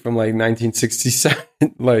 330 from like 1967.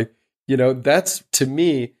 That's to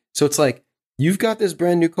me. So it's like, you've got this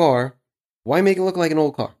brand new car. Why make it look like an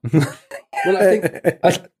old car? Well, I think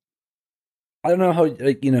I don't know how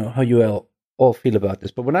how you all feel about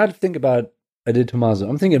this, but when I think about a De Tomaso,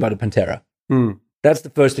 I'm thinking about a Pantera. That's the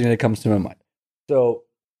first thing that comes to my mind. So,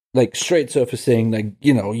 like straight surfacing, like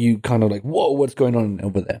you kind of like, whoa, what's going on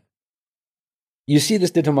over there? You see this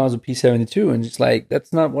De Tomaso P72, and it's like,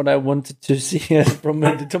 that's not what I wanted to see from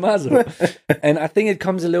a De Tomaso. And I think it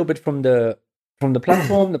comes a little bit from the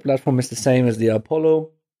platform. The platform is the same as the Apollo.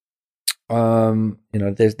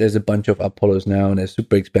 There's a bunch of Apollos now, and they're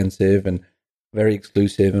super expensive and very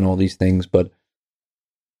exclusive and all these things. But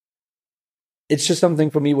it's just something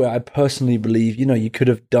for me where I personally believe, you could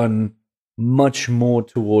have done much more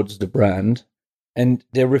towards the brand. And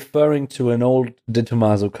they're referring to an old De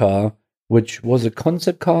Tomaso car, which was a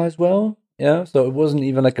concept car as well. Yeah, so it wasn't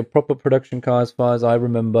even like a proper production car as far as I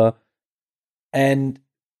remember. And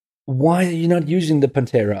why are you not using the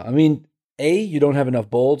Pantera? I mean, A, you don't have enough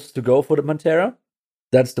balls to go for the Pantera.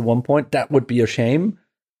 That's the one point. That would be a shame.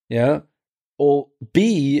 Yeah. Or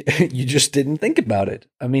B, you just didn't think about it.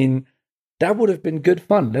 I mean, that would have been good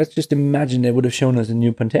fun. Let's just imagine they would have shown us a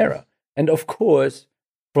new Pantera. And of course,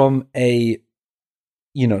 from a,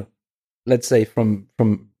 let's say from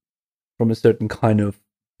a certain kind of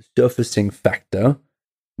surfacing factor,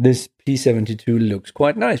 this P72 looks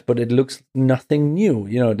quite nice, but it looks nothing new.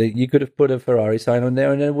 You could have put a Ferrari sign on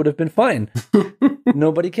there and it would have been fine.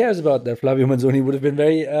 Nobody cares about that. Flavio Manzoni would have been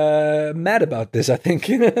very mad about this, I think,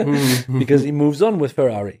 because he moves on with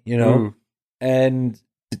Ferrari, and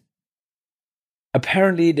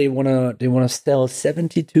apparently they wanna sell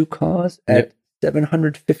 72 cars at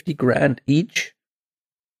 750 grand each.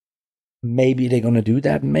 Maybe they're gonna do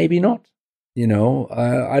that, maybe not.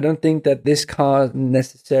 I don't think that this car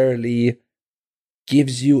necessarily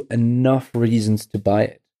gives you enough reasons to buy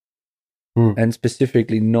it, and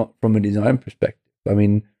specifically not from a design perspective. I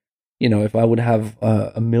mean, if I would have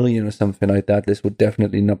 $1 million or something like that, this would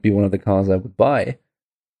definitely not be one of the cars I would buy.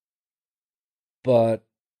 But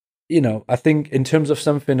I think in terms of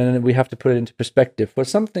something, and we have to put it into perspective, for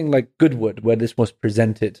something like Goodwood, where this was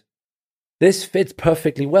presented, this fits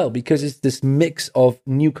perfectly well because it's this mix of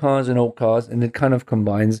new cars and old cars, and it kind of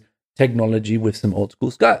combines technology with some old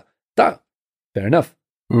school style. Fair enough.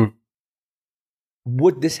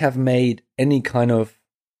 Would this have made any kind of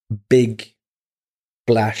big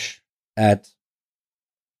splash at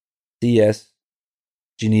CES,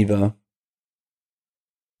 Geneva?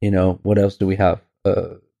 What else do we have?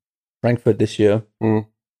 Frankfurt this year?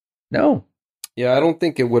 No. Yeah, I don't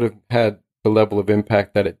think it would have had the level of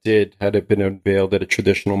impact that it did had it been unveiled at a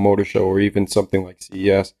traditional motor show or even something like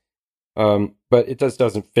CES. But it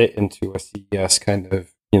doesn't fit into a CES kind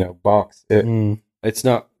of box. It's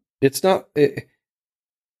not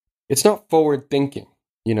forward thinking.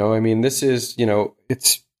 I mean, this is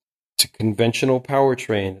it's a conventional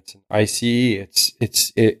powertrain. It's an ICE.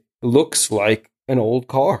 It looks like an old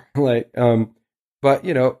car. But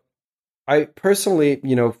I personally,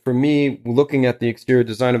 for me, looking at the exterior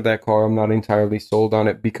design of that car, I'm not entirely sold on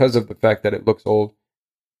it because of the fact that it looks old.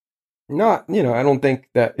 I don't think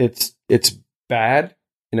that it's bad.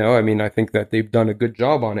 You know, I mean, I think that they've done a good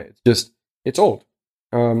job on it. It's just, it's old.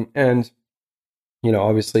 And, you know,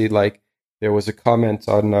 obviously, like, there was a comment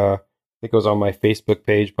on, I think it was on my Facebook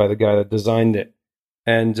page by the guy that designed it.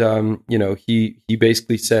 And, you know, he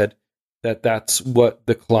basically said that that's what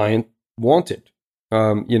the client wanted,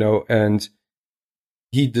 you know, and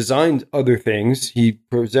he designed other things. He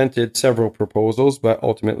presented several proposals, but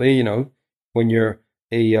ultimately, you know, when you're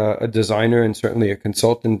a designer and certainly a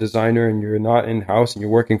consultant designer and you're not in-house and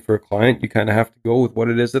you're working for a client, you kind of have to go with what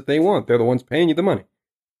it is that they want. They're the ones paying you the money.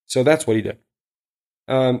 So that's what he did.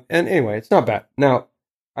 And anyway, it's not bad. Now,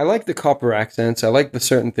 I like the copper accents. I like the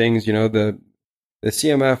certain things, you know, the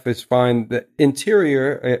CMF is fine. The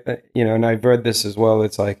interior, you know, and I've read this as well.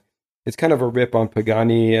 It's like, it's kind of a rip on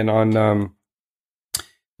Pagani and on,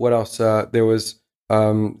 what else? There was,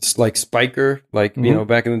 like Spiker, like, you know,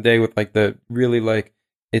 back in the day with like the really like,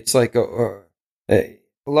 it's like a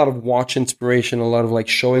lot of watch inspiration, a lot of like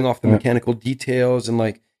showing off the mechanical details and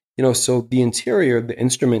like, you know, so the interior, the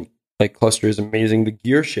instrument like cluster is amazing. The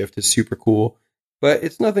gear shift is super cool, but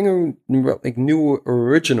it's nothing like new or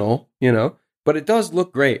original, you know, but it does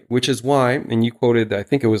look great, which is why, and you quoted, I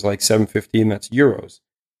think it was like 750 and that's euros,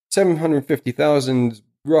 750,000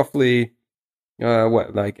 roughly,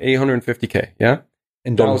 what, like 850K. Yeah.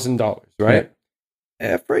 In dollars. $1,000, right?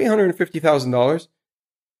 Yeah. For $850,000,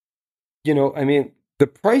 you know, I mean, the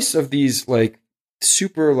price of these like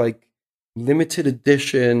super like limited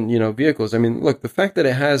edition, you know, vehicles. I mean, look, the fact that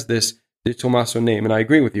it has this De Tomaso name, and I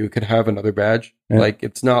agree with you, it could have another badge. Yeah. Like,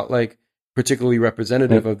 it's not like particularly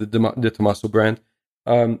representative of the De Tomaso brand.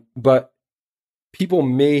 But people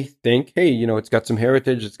may think, hey, you know, it's got some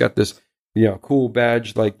heritage. It's got this, you know, cool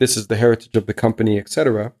badge. Like, this is the heritage of the company,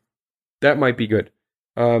 etc. That might be good.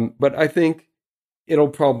 But I think it'll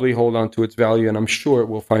probably hold on to its value, and I'm sure it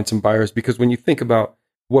will find some buyers, because when you think about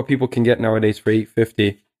what people can get nowadays for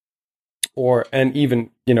 $850, and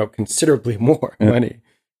even, you know, considerably more money,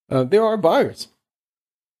 there are buyers.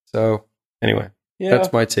 So anyway,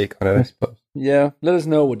 that's my take on it, I suppose. Yeah, let us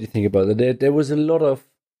know what you think about it. There was a lot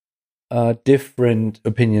of different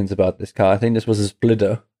opinions about this car. I think this was a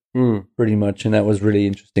splitter, pretty much, and that was really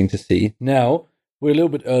interesting to see. Now, we're a little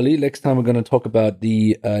bit early. Next time we're going to talk about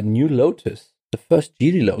the new Lotus, the first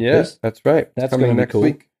Geely Lotus. Yes, that's right. That's coming next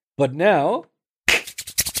week. But now,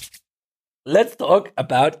 let's talk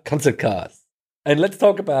about concept cars. And let's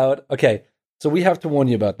talk about, okay, so we have to warn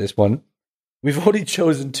you about this one. We've already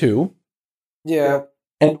chosen two. Yeah.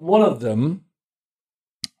 And one of them,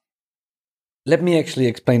 let me actually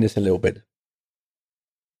explain this a little bit.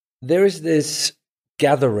 There is this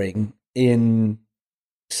gathering in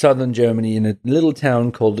southern Germany in a little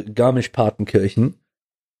town called Garmisch-Partenkirchen.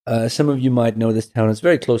 Some of you might know this town. It's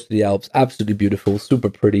very close to the Alps. Absolutely beautiful, super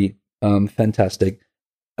pretty, fantastic.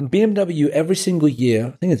 And BMW every single year,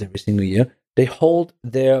 I think it's every single year, they hold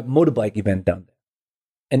their motorbike event down there.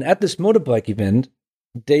 And at this motorbike event,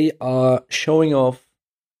 they are showing off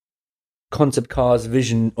concept cars,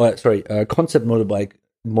 concept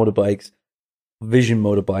motorbikes, vision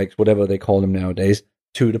motorbikes, whatever they call them nowadays,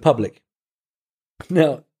 to the public.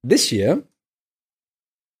 Now, this year,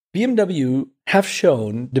 BMW have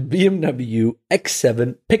shown the BMW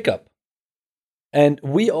X7 pickup. And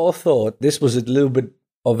we all thought this was a little bit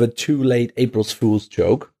of a too late April Fool's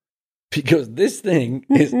joke, because this thing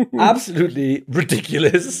is absolutely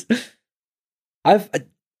ridiculous.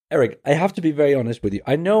 Eric, I have to be very honest with you.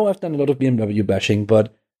 I know I've done a lot of BMW bashing,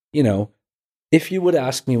 but, you know, if you would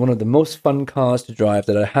ask me one of the most fun cars to drive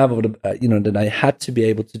that I have over the, that I had to be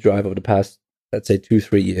able to drive over the past, let's say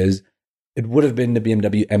 2-3 years, it would have been the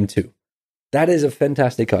BMW M2. That is a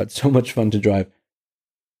fantastic car. It's so much fun to drive.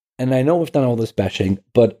 And I know we've done all this bashing,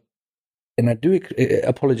 but, and I do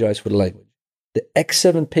apologize for the language, the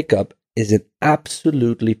X7 pickup is an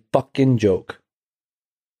absolutely fucking joke.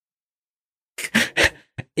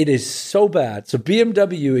 It is so bad. So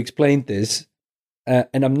BMW explained this,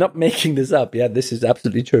 and I'm not making this up. Yeah, this is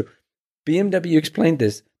absolutely true. BMW explained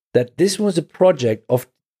this, that this was a project of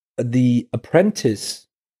the apprentice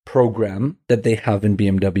program that they have in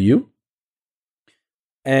BMW.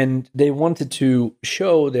 And they wanted to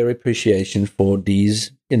show their appreciation for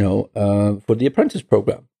these, for the apprentice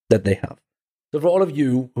program that they have. So for all of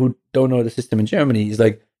you who don't know the system in Germany, it's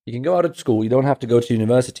like, you can go out of school, you don't have to go to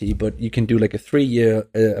university, but you can do like a 3-year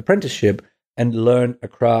apprenticeship and learn a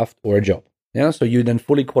craft or a job. Yeah, so you're then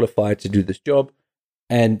fully qualified to do this job,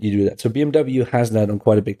 and you do that. So BMW has that on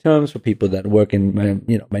quite a big terms for people that work in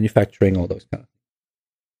manufacturing, all those kind of things.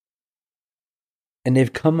 And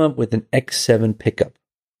they've come up with an X7 pickup.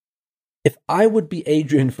 If I would be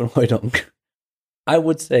Adrian van Hooydonk, I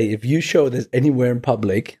would say if you show this anywhere in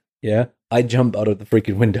public, yeah, I jump out of the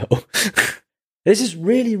freaking window. This is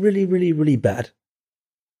really, really, really, really bad.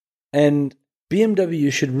 And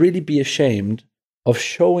BMW should really be ashamed of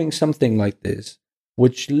showing something like this,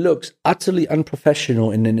 which looks utterly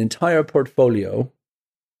unprofessional in an entire portfolio,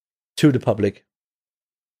 to the public.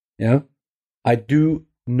 Yeah, I do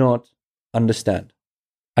not understand.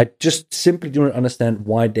 I just simply do not understand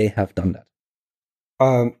why they have done that.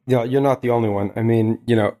 Yeah, you're not the only one. I mean,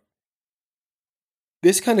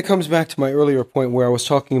 this kind of comes back to my earlier point where I was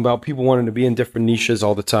talking about people wanting to be in different niches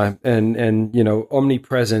all the time and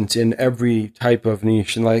omnipresent in every type of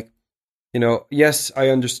niche. And like, yes, I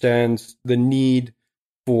understand the need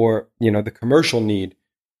for, the commercial need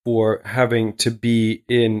for having to be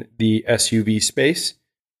in the SUV space.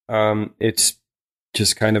 It's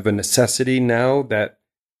just kind of a necessity now that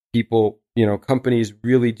people, companies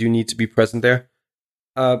really do need to be present there.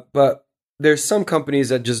 But there's some companies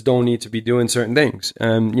that just don't need to be doing certain things,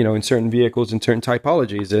 in certain vehicles and certain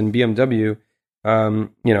typologies. And BMW,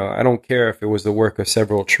 I don't care if it was the work of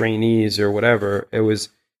several trainees or whatever. It was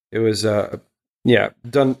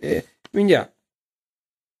done.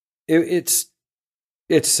 It's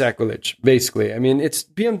sacrilege, basically. I mean, it's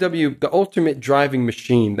BMW, the ultimate driving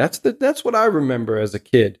machine. That's what I remember as a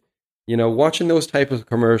kid, watching those type of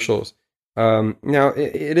commercials. Now,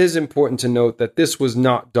 it is important to note that this was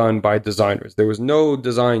not done by designers. There was no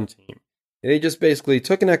design team. They just basically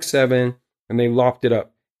took an X7 and they lopped it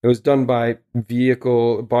up. It was done by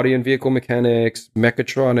body and vehicle mechanics,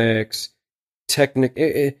 mechatronics,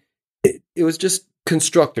 it was just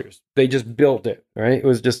constructors. They just built it, right? It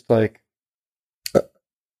was just like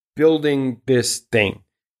building this thing.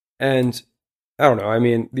 And I don't know. I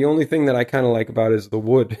mean, the only thing that I kind of like about it is the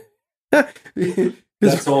wood.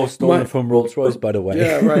 That's all stolen from Rolls-Royce, by the way.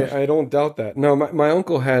 Yeah, right. I don't doubt that. No, my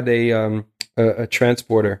uncle had a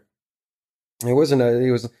transporter. It was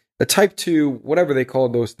a Type 2, whatever they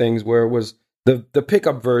called those things, where it was the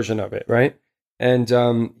pickup version of it, right? And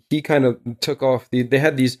he kind of took off they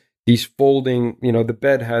had these folding, the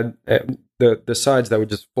bed had the sides that would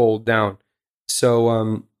just fold down.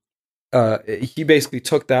 So he basically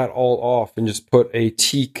took that all off and just put a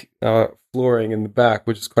teak flooring in the back,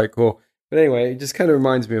 which is quite cool. But anyway, it just kind of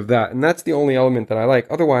reminds me of that. And that's the only element that I like.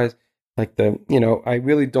 Otherwise, like I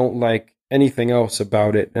really don't like anything else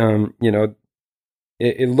about it.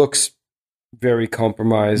 It looks very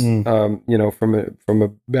compromised, from a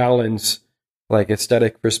balance, like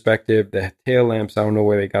aesthetic perspective. The tail lamps, I don't know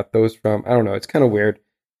where they got those from. I don't know. It's kind of weird.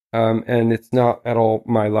 And it's not at all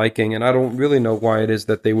my liking. And I don't really know why it is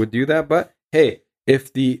that they would do that. But hey,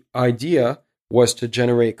 if the idea was to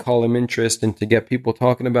generate column interest and to get people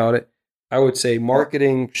talking about it, I would say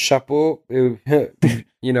marketing chapeau, bien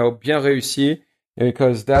réussi,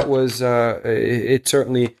 because that was, it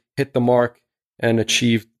certainly hit the mark and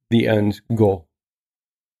achieved the end goal.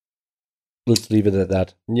 Let's leave it at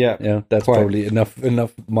that. Yeah. That's probably enough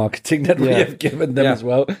marketing that we have given them as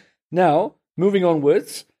well. Now, moving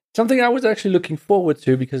onwards, something I was actually looking forward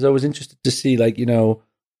to because I was interested to see, in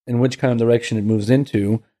which kind of direction it moves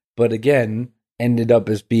into, but again, ended up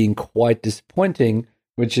as being quite disappointing,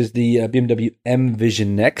 which is the BMW M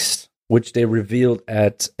Vision Next, which they revealed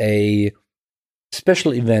at a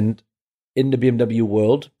special event in the BMW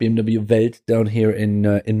world, BMW Welt down here in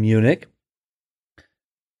Munich.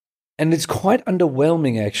 And it's quite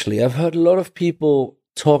underwhelming, actually. I've heard a lot of people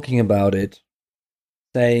talking about it,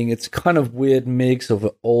 saying it's kind of weird mix of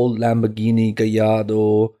an old Lamborghini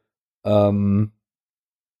Gallardo, and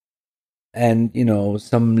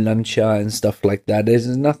some Lancia and stuff like that. There's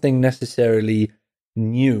nothing necessarily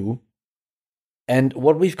new. And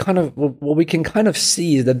what we can kind of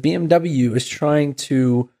see is that BMW is trying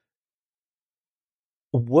to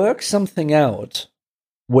work something out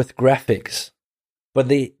with graphics, but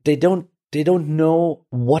they don't know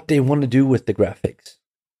what they want to do with the graphics.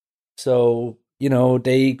 So,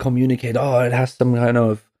 they communicate, it has some kind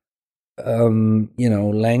of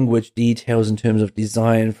language details in terms of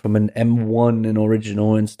design from an M1 and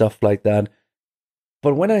original and stuff like that.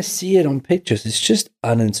 But when I see it on pictures, it's just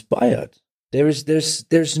uninspired.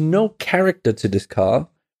 There's no character to this car.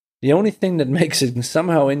 The only thing that makes it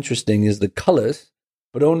somehow interesting is the colors,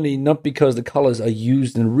 but only not because the colors are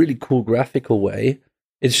used in a really cool graphical way.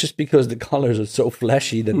 It's just because the colors are so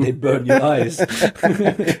flashy that they burn your eyes.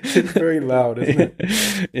 It's very loud, isn't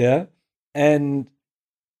it? Yeah. And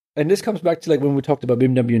this comes back to when we talked about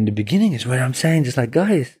BMW in the beginning, is where I'm saying just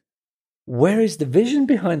guys, where is the vision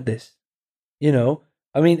behind this?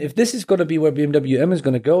 I mean, if this is going to be where BMW M is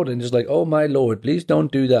going to go, then just oh my Lord, please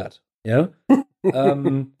don't do that. Yeah.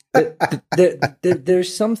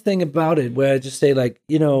 There's something about it where I just say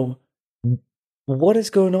what is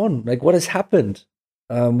going on? Like, what has happened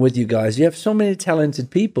with you guys? You have so many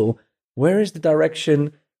talented people. Where is the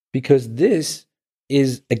direction? Because this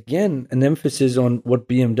is, again, an emphasis on what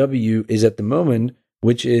BMW is at the moment,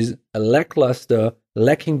 which is a lackluster,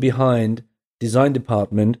 lacking behind design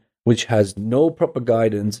department, which has no proper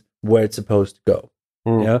guidance where it's supposed to go.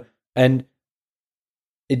 Yeah. And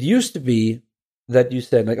it used to be that you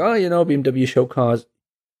said, like, oh, BMW show cars,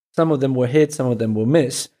 some of them were hits, some of them were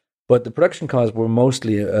miss, but the production cars were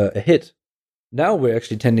mostly a hit. Now we're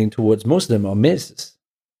actually tending towards most of them are misses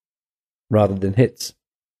rather than hits.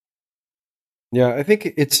 Yeah, I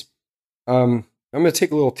think it's, I'm going to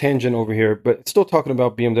take a little tangent over here, but still talking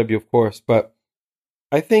about BMW, of course. But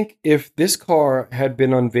I think if this car had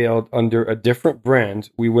been unveiled under a different brand,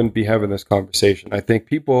 we wouldn't be having this conversation. I think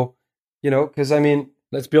people, because I mean,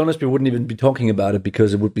 let's be honest, we wouldn't even be talking about it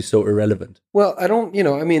because it would be so irrelevant. Well,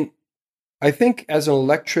 I think as an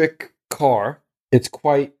electric car, it's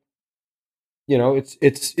quite,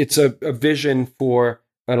 it's a vision for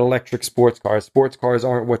an electric sports car. Sports cars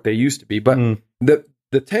aren't what they used to be. But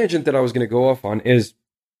the tangent that I was going to go off on is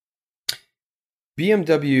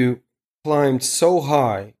BMW climbed so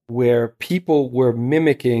high where people were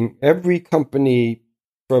mimicking every company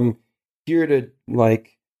from here to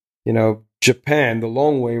Japan, the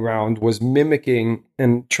long way round, was mimicking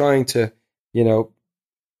and trying to,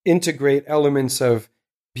 integrate elements of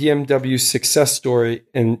BMW's success story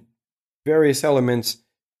and various elements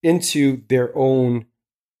into their own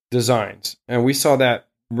designs. And we saw that,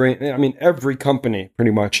 every company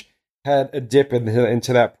pretty much had a dip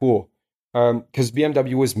into that pool because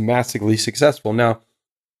BMW was massively successful. Now,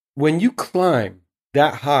 when you climb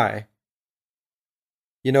that high,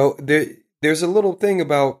 there's a little thing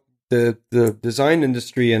about the design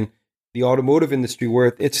industry and the automotive industry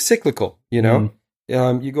where it's cyclical,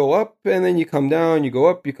 you go up and then you come down, you go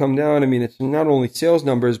up, you come down. I mean, it's not only sales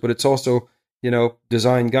numbers, but it's also,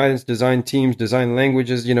 design guidance, design teams, design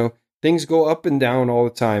languages, things go up and down all the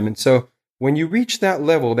time. And so when you reach that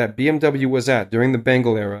level that BMW was at during the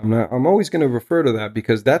Bengal era, I'm always going to refer to that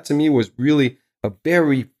because that to me was really a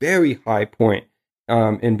very, very high point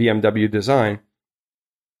in BMW design.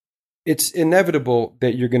 It's inevitable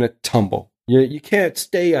that you're going to tumble. You can't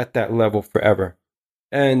stay at that level forever.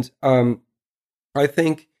 And I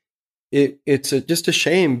think it's just a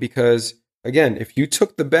shame because, again, if you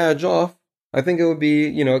took the badge off, I think it would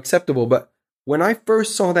be, acceptable. But when I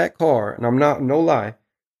first saw that car, and I'm not, no lie,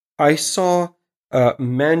 I saw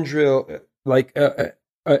mandrill, like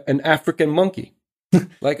an African monkey.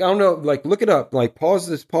 Like, I don't know, like, look it up, like, pause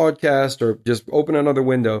this podcast or just open another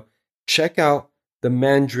window. Check out the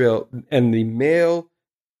mandrill and the male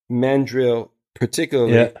mandrill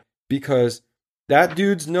particularly, because that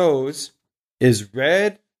dude's nose is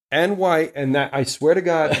red and white, and that, I swear to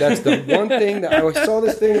God, that's the one thing that I saw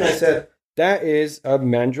this thing and I said, that is a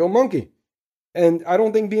mandrill monkey. And I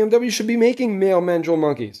don't think BMW should be making male mandrill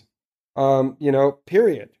monkeys,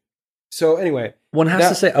 period. So anyway, one has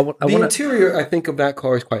to say, the interior, I think, of that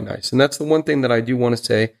car is quite nice. And that's the one thing that I do want to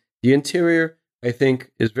say. The interior, I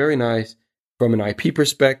think, is very nice from an IP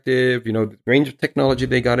perspective. The range of technology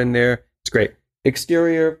they got in there, it's great.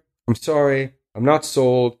 Exterior, I'm sorry, I'm not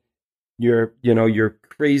sold. Your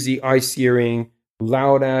crazy eye-searing,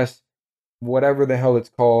 loud-ass, whatever the hell it's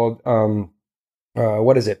called,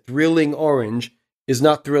 what is it? Thrilling orange is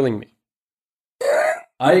not thrilling me.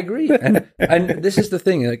 I agree. And this is the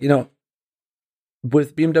thing,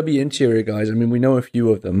 with BMW interior guys, we know a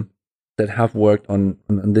few of them that have worked on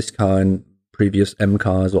this car and previous M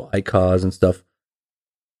cars or I cars and stuff.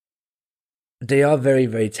 They are very,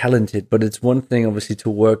 very talented, but it's one thing, obviously,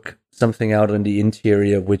 to work something out on the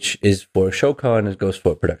interior, which is for a show car and it goes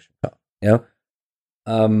for a production car.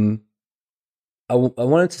 I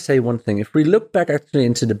wanted to say one thing. If we look back actually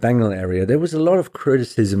into the Bangle area, there was a lot of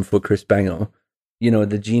criticism for Chris Bangle.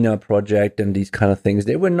 The Gina project and these kind of things.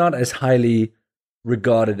 They were not as highly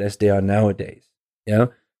regarded as they are nowadays.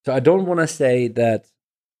 So I don't want to say that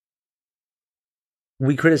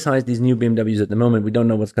we criticize these new BMWs at the moment. We don't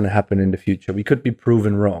know what's going to happen in the future. We could be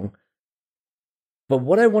proven wrong. But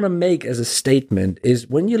what I want to make as a statement is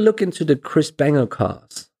when you look into the Chris Bangle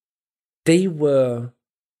cars, they were,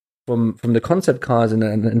 from the concept cars,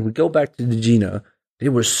 and we go back to the Gina, they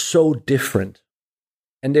were so different.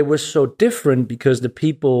 And they were so different because the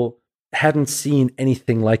people hadn't seen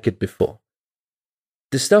anything like it before.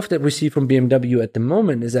 The stuff that we see from BMW at the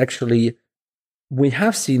moment is actually, we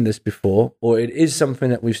have seen this before, or it is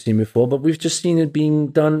something that we've seen before, but we've just seen it being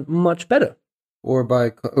done much better. Or by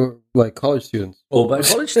college students. Or by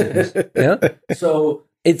college students. Yeah. So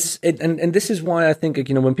and this is why I think,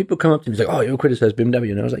 when people come up to me and say, oh, you criticize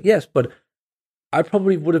BMW. And I was like, yes, but I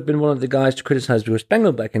probably would have been one of the guys to criticize Bruce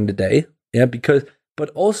Spengler back in the day. Yeah,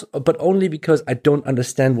 but only because I don't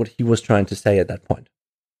understand what he was trying to say at that point.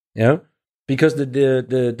 Yeah, because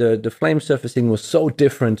the flame surfacing was so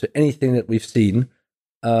different to anything that we've seen.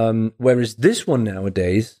 Whereas this one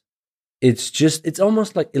nowadays, it's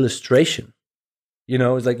almost like illustration.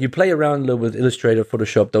 It's like you play around a little with Illustrator,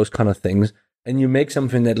 Photoshop, those kind of things, and you make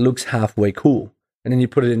something that looks halfway cool, and then you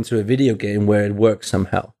put it into a video game where it works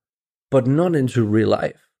somehow, but not into real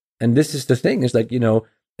life. And this is the thing: is like,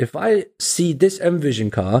 if I see this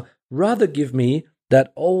M-Vision car, rather give me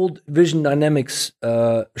that old Vision Dynamics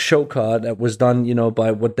show car that was done,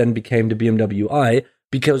 by what then became the BMW i,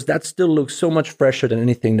 because that still looks so much fresher than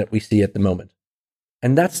anything that we see at the moment.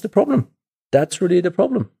 And that's the problem. That's really the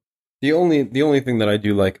problem. The only thing that I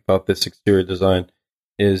do like about this exterior design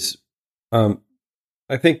is, I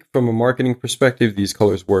think from a marketing perspective, these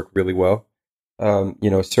colors work really well.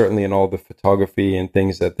 Certainly in all the photography and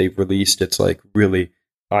things that they've released, it's like really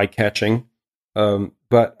eye-catching.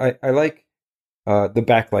 But I like the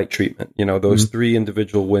backlight treatment. Those three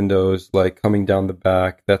individual windows like coming down the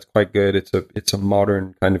back. That's quite good. It's a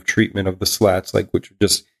modern kind of treatment of the slats, like which are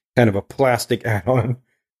just kind of a plastic add-on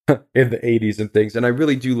in the 80s and things. And I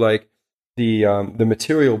really do like the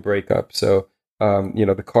material breakup. So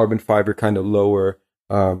the carbon fiber kind of lower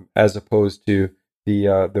as opposed to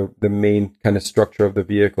the main kind of structure of the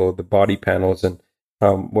vehicle, the body panels and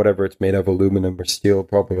whatever it's made of, aluminum or steel,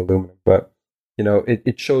 probably aluminum. But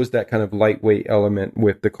it shows that kind of lightweight element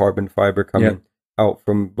with the carbon fiber coming out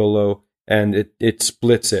from below, and it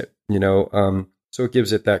splits it. So it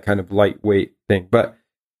gives it that kind of lightweight thing. But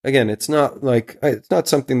again, it's not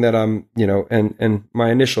something that I'm, and my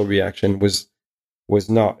initial reaction was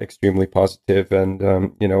not extremely positive. And,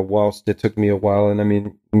 whilst it took me a while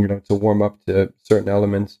and to warm up to certain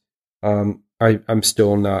elements, I'm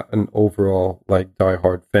still not an overall like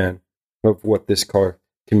diehard fan of what this car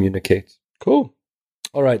communicates. Cool.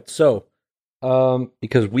 All right. So,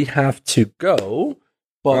 because we have to go,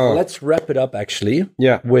 but let's wrap it up actually.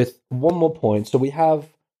 Yeah. With one more point. So we have,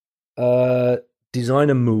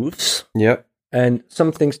 designer moves. Yep. And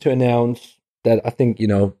some things to announce that I think,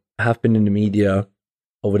 have been in the media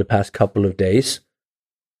over the past couple of days.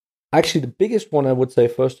 Actually, the biggest one I would say,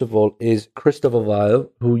 first of all, is Christopher Weil,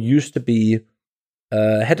 who used to be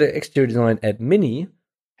head of exterior design at Mini,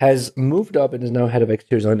 has moved up and is now head of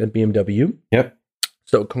exterior design at BMW. Yep.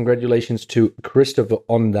 So congratulations to Christopher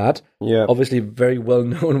on that. Yeah. Obviously very well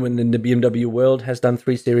known in the BMW world, has done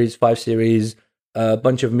 3 Series, 5 Series, a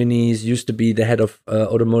bunch of Minis, used to be the head of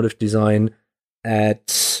automotive design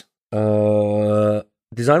at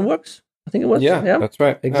DesignWorks, I think it was. Yeah, that's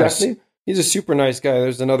right. Exactly. He's a super nice guy.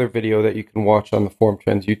 There's another video that you can watch on the Form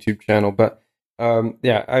Trends YouTube channel. But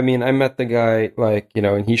I met the guy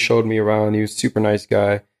and he showed me around. He was a super nice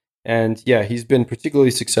guy. And yeah, he's been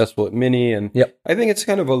particularly successful at Mini. And I think it's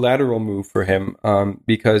kind of a lateral move for him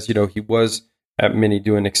because, he was at Mini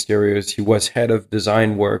doing exteriors. He was head of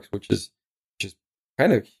DesignWorks, which is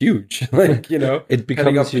kind of huge. It becomes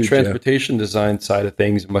heading up huge, the transportation design side of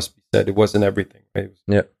things. It must be said, it wasn't everything. Right? It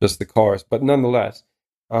was just the cars. But nonetheless,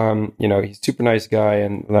 he's a super nice guy.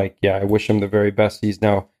 And I wish him the very best. He's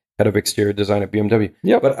now head of exterior design at BMW.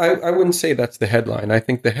 Yeah. But I wouldn't say that's the headline. I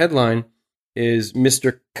think the headline is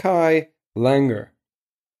Mr. Kai Langer,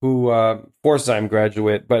 who Pforzheim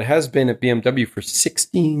graduate, but has been at BMW for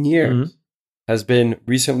 16 years, has been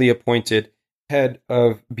recently appointed head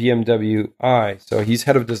of BMW i. So he's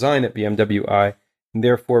head of design at BMW i, and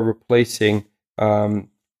therefore replacing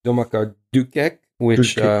Domaka Dukek,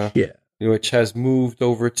 which has moved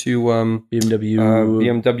over to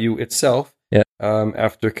BMW itself. Yeah.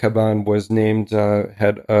 After Caban was named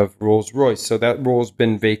head of Rolls-Royce. So that role's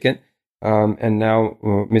been vacant. And now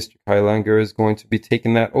Mr. Kai Langer is going to be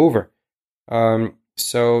taking that over. I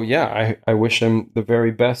wish him the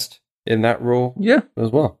very best in that role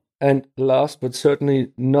as well. And last but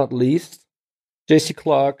certainly not least, JC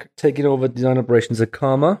Clark taking over design operations at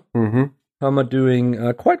Karma. Mm-hmm. Karma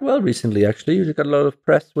doing quite well recently, actually. You've got a lot of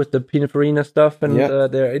press with the Pininfarina stuff and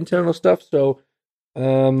their internal stuff. So,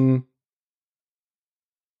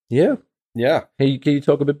 Yeah. Can you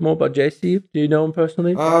talk a bit more about JC? Do you know him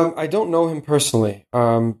personally? I don't know him personally,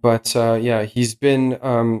 but he's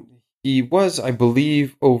been. He was, I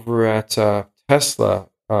believe, over at Tesla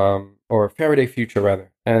or Faraday Future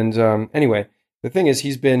rather. And anyway, the thing is,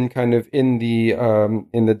 he's been kind of in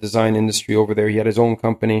the design industry over there. He had his own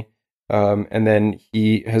company, and then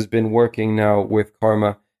he has been working now with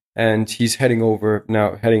Karma, and he's heading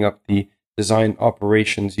up the design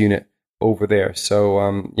operations unit over there.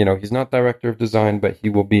 So, he's not director of design, but he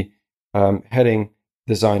will be heading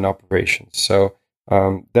design operations. So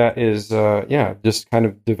that is, just kind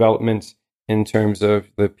of developments in terms of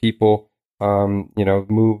the people,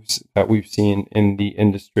 moves that we've seen in the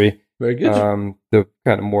industry. Very good. The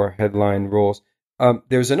kind of more headline roles.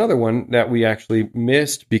 There's another one that we actually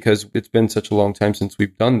missed because it's been such a long time since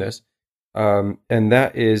we've done this. And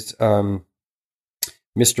that is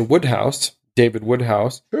Mr. Woodhouse, David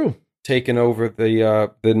Woodhouse. True. Taken over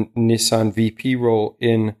the Nissan VP role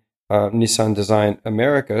in Nissan Design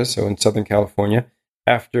America, so in Southern California,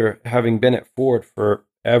 after having been at Ford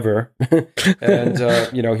forever. And,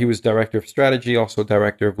 he was director of strategy, also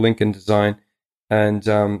director of Lincoln Design. And,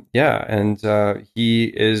 he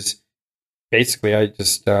is basically, I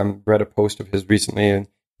just read a post of his recently, and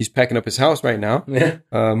he's packing up his house right now,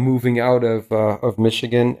 moving out of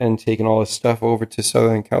Michigan and taking all his stuff over to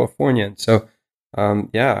Southern California. And so,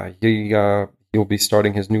 he'll be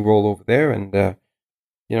starting his new role over there, and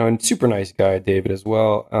and super nice guy, David, as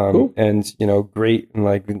well. Cool. And great in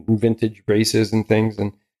like vintage races and things.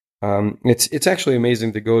 And it's actually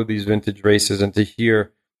amazing to go to these vintage races and to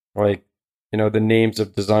hear like the names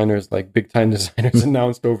of designers, like big time designers,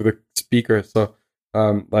 announced over the speaker. So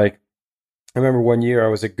I remember one year I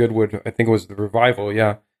was at Goodwood. I think it was the Revival.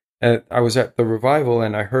 Yeah, and I was at the Revival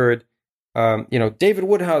and I heard. David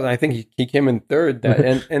Woodhouse, I think he came in third.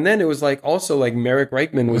 And then it was like also like Merrick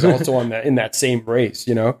Reichman was also in that same race.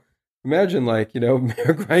 Imagine like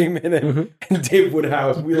Merrick Reichman and David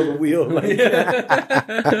Woodhouse wheel to wheel. Like,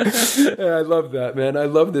 I love that, man. I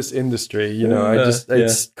love this industry.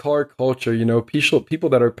 It's car culture. People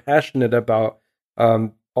that are passionate about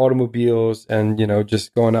automobiles and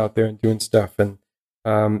just going out there and doing stuff, and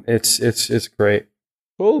it's great.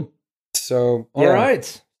 Cool. So all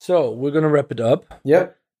right. So we're going to wrap it up.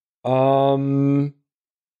 Yep. We will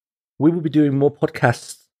be doing more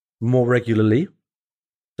podcasts more regularly.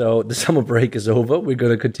 So the summer break is over. We're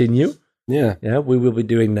going to continue. Yeah. Yeah, we will be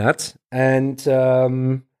doing that. And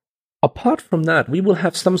apart from that, we will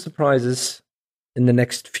have some surprises in the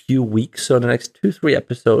next few weeks. So the next 2-3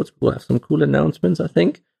 episodes, we'll have some cool announcements, I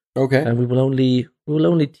think. Okay. And we will only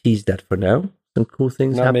tease that for now. Some cool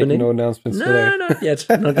things happening. Making no announcements today. Not yet.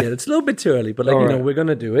 Not yet. It's a little bit too early, but we're going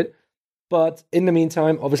to do it. But in the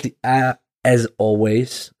meantime, obviously, as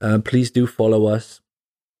always, please do follow us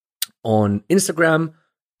on Instagram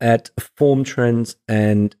at Formtrends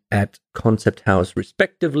and at Concept House,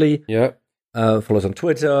 respectively. Yeah. Follow us on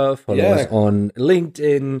Twitter. Follow us on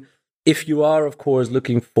LinkedIn. If you are, of course,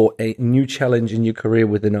 looking for a new challenge in your career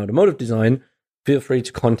within automotive design, feel free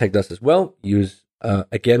to contact us as well. Use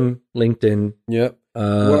again, LinkedIn. Yep.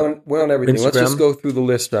 We're on everything. Instagram. Let's just go through the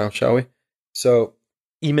list now, shall we? So,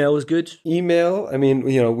 email is good. Email. I mean,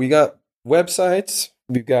 we got websites,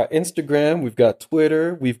 we've got Instagram, we've got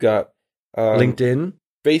Twitter, we've got LinkedIn,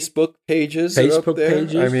 Facebook pages.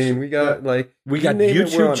 Pages. I mean, we got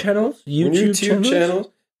YouTube channels. YouTube channels.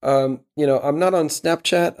 I'm not on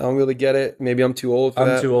Snapchat. I don't really get it. Maybe I'm too old for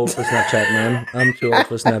that. I'm too old for Snapchat, man. I'm too old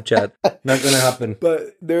for Snapchat. Not going to happen.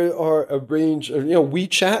 But there are a range of,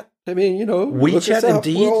 WeChat. I mean, WeChat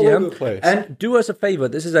indeed. We're all over the place. And do us a favor.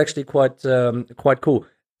 This is actually quite cool.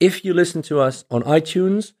 If you listen to us on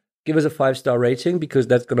iTunes, give us a 5-star rating because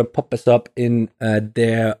that's going to pop us up in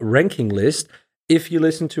their ranking list. If you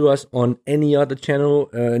listen to us on any other channel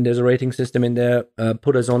and there's a rating system in there,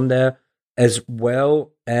 put us on there as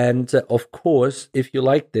well. And of course, if you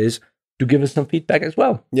like this, do give us some feedback as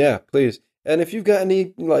well. Yeah, please. And if you've got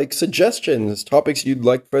any suggestions, topics you'd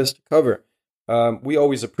like for us to cover, we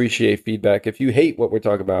always appreciate feedback. If you hate what we're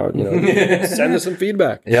talking about, send us some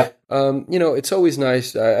feedback. Yeah. It's always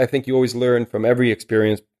nice. I think you always learn from every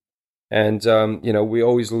experience. And, we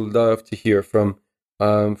always love to hear from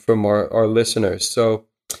our listeners. So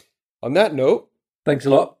on that note, thanks a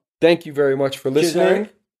lot. Thank you very much for listening.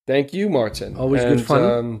 Cheers, thank you, Martin. Always good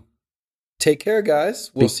fun. Take care, guys.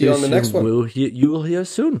 We'll see you on the next one. You will hear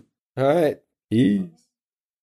soon. All right. Peace.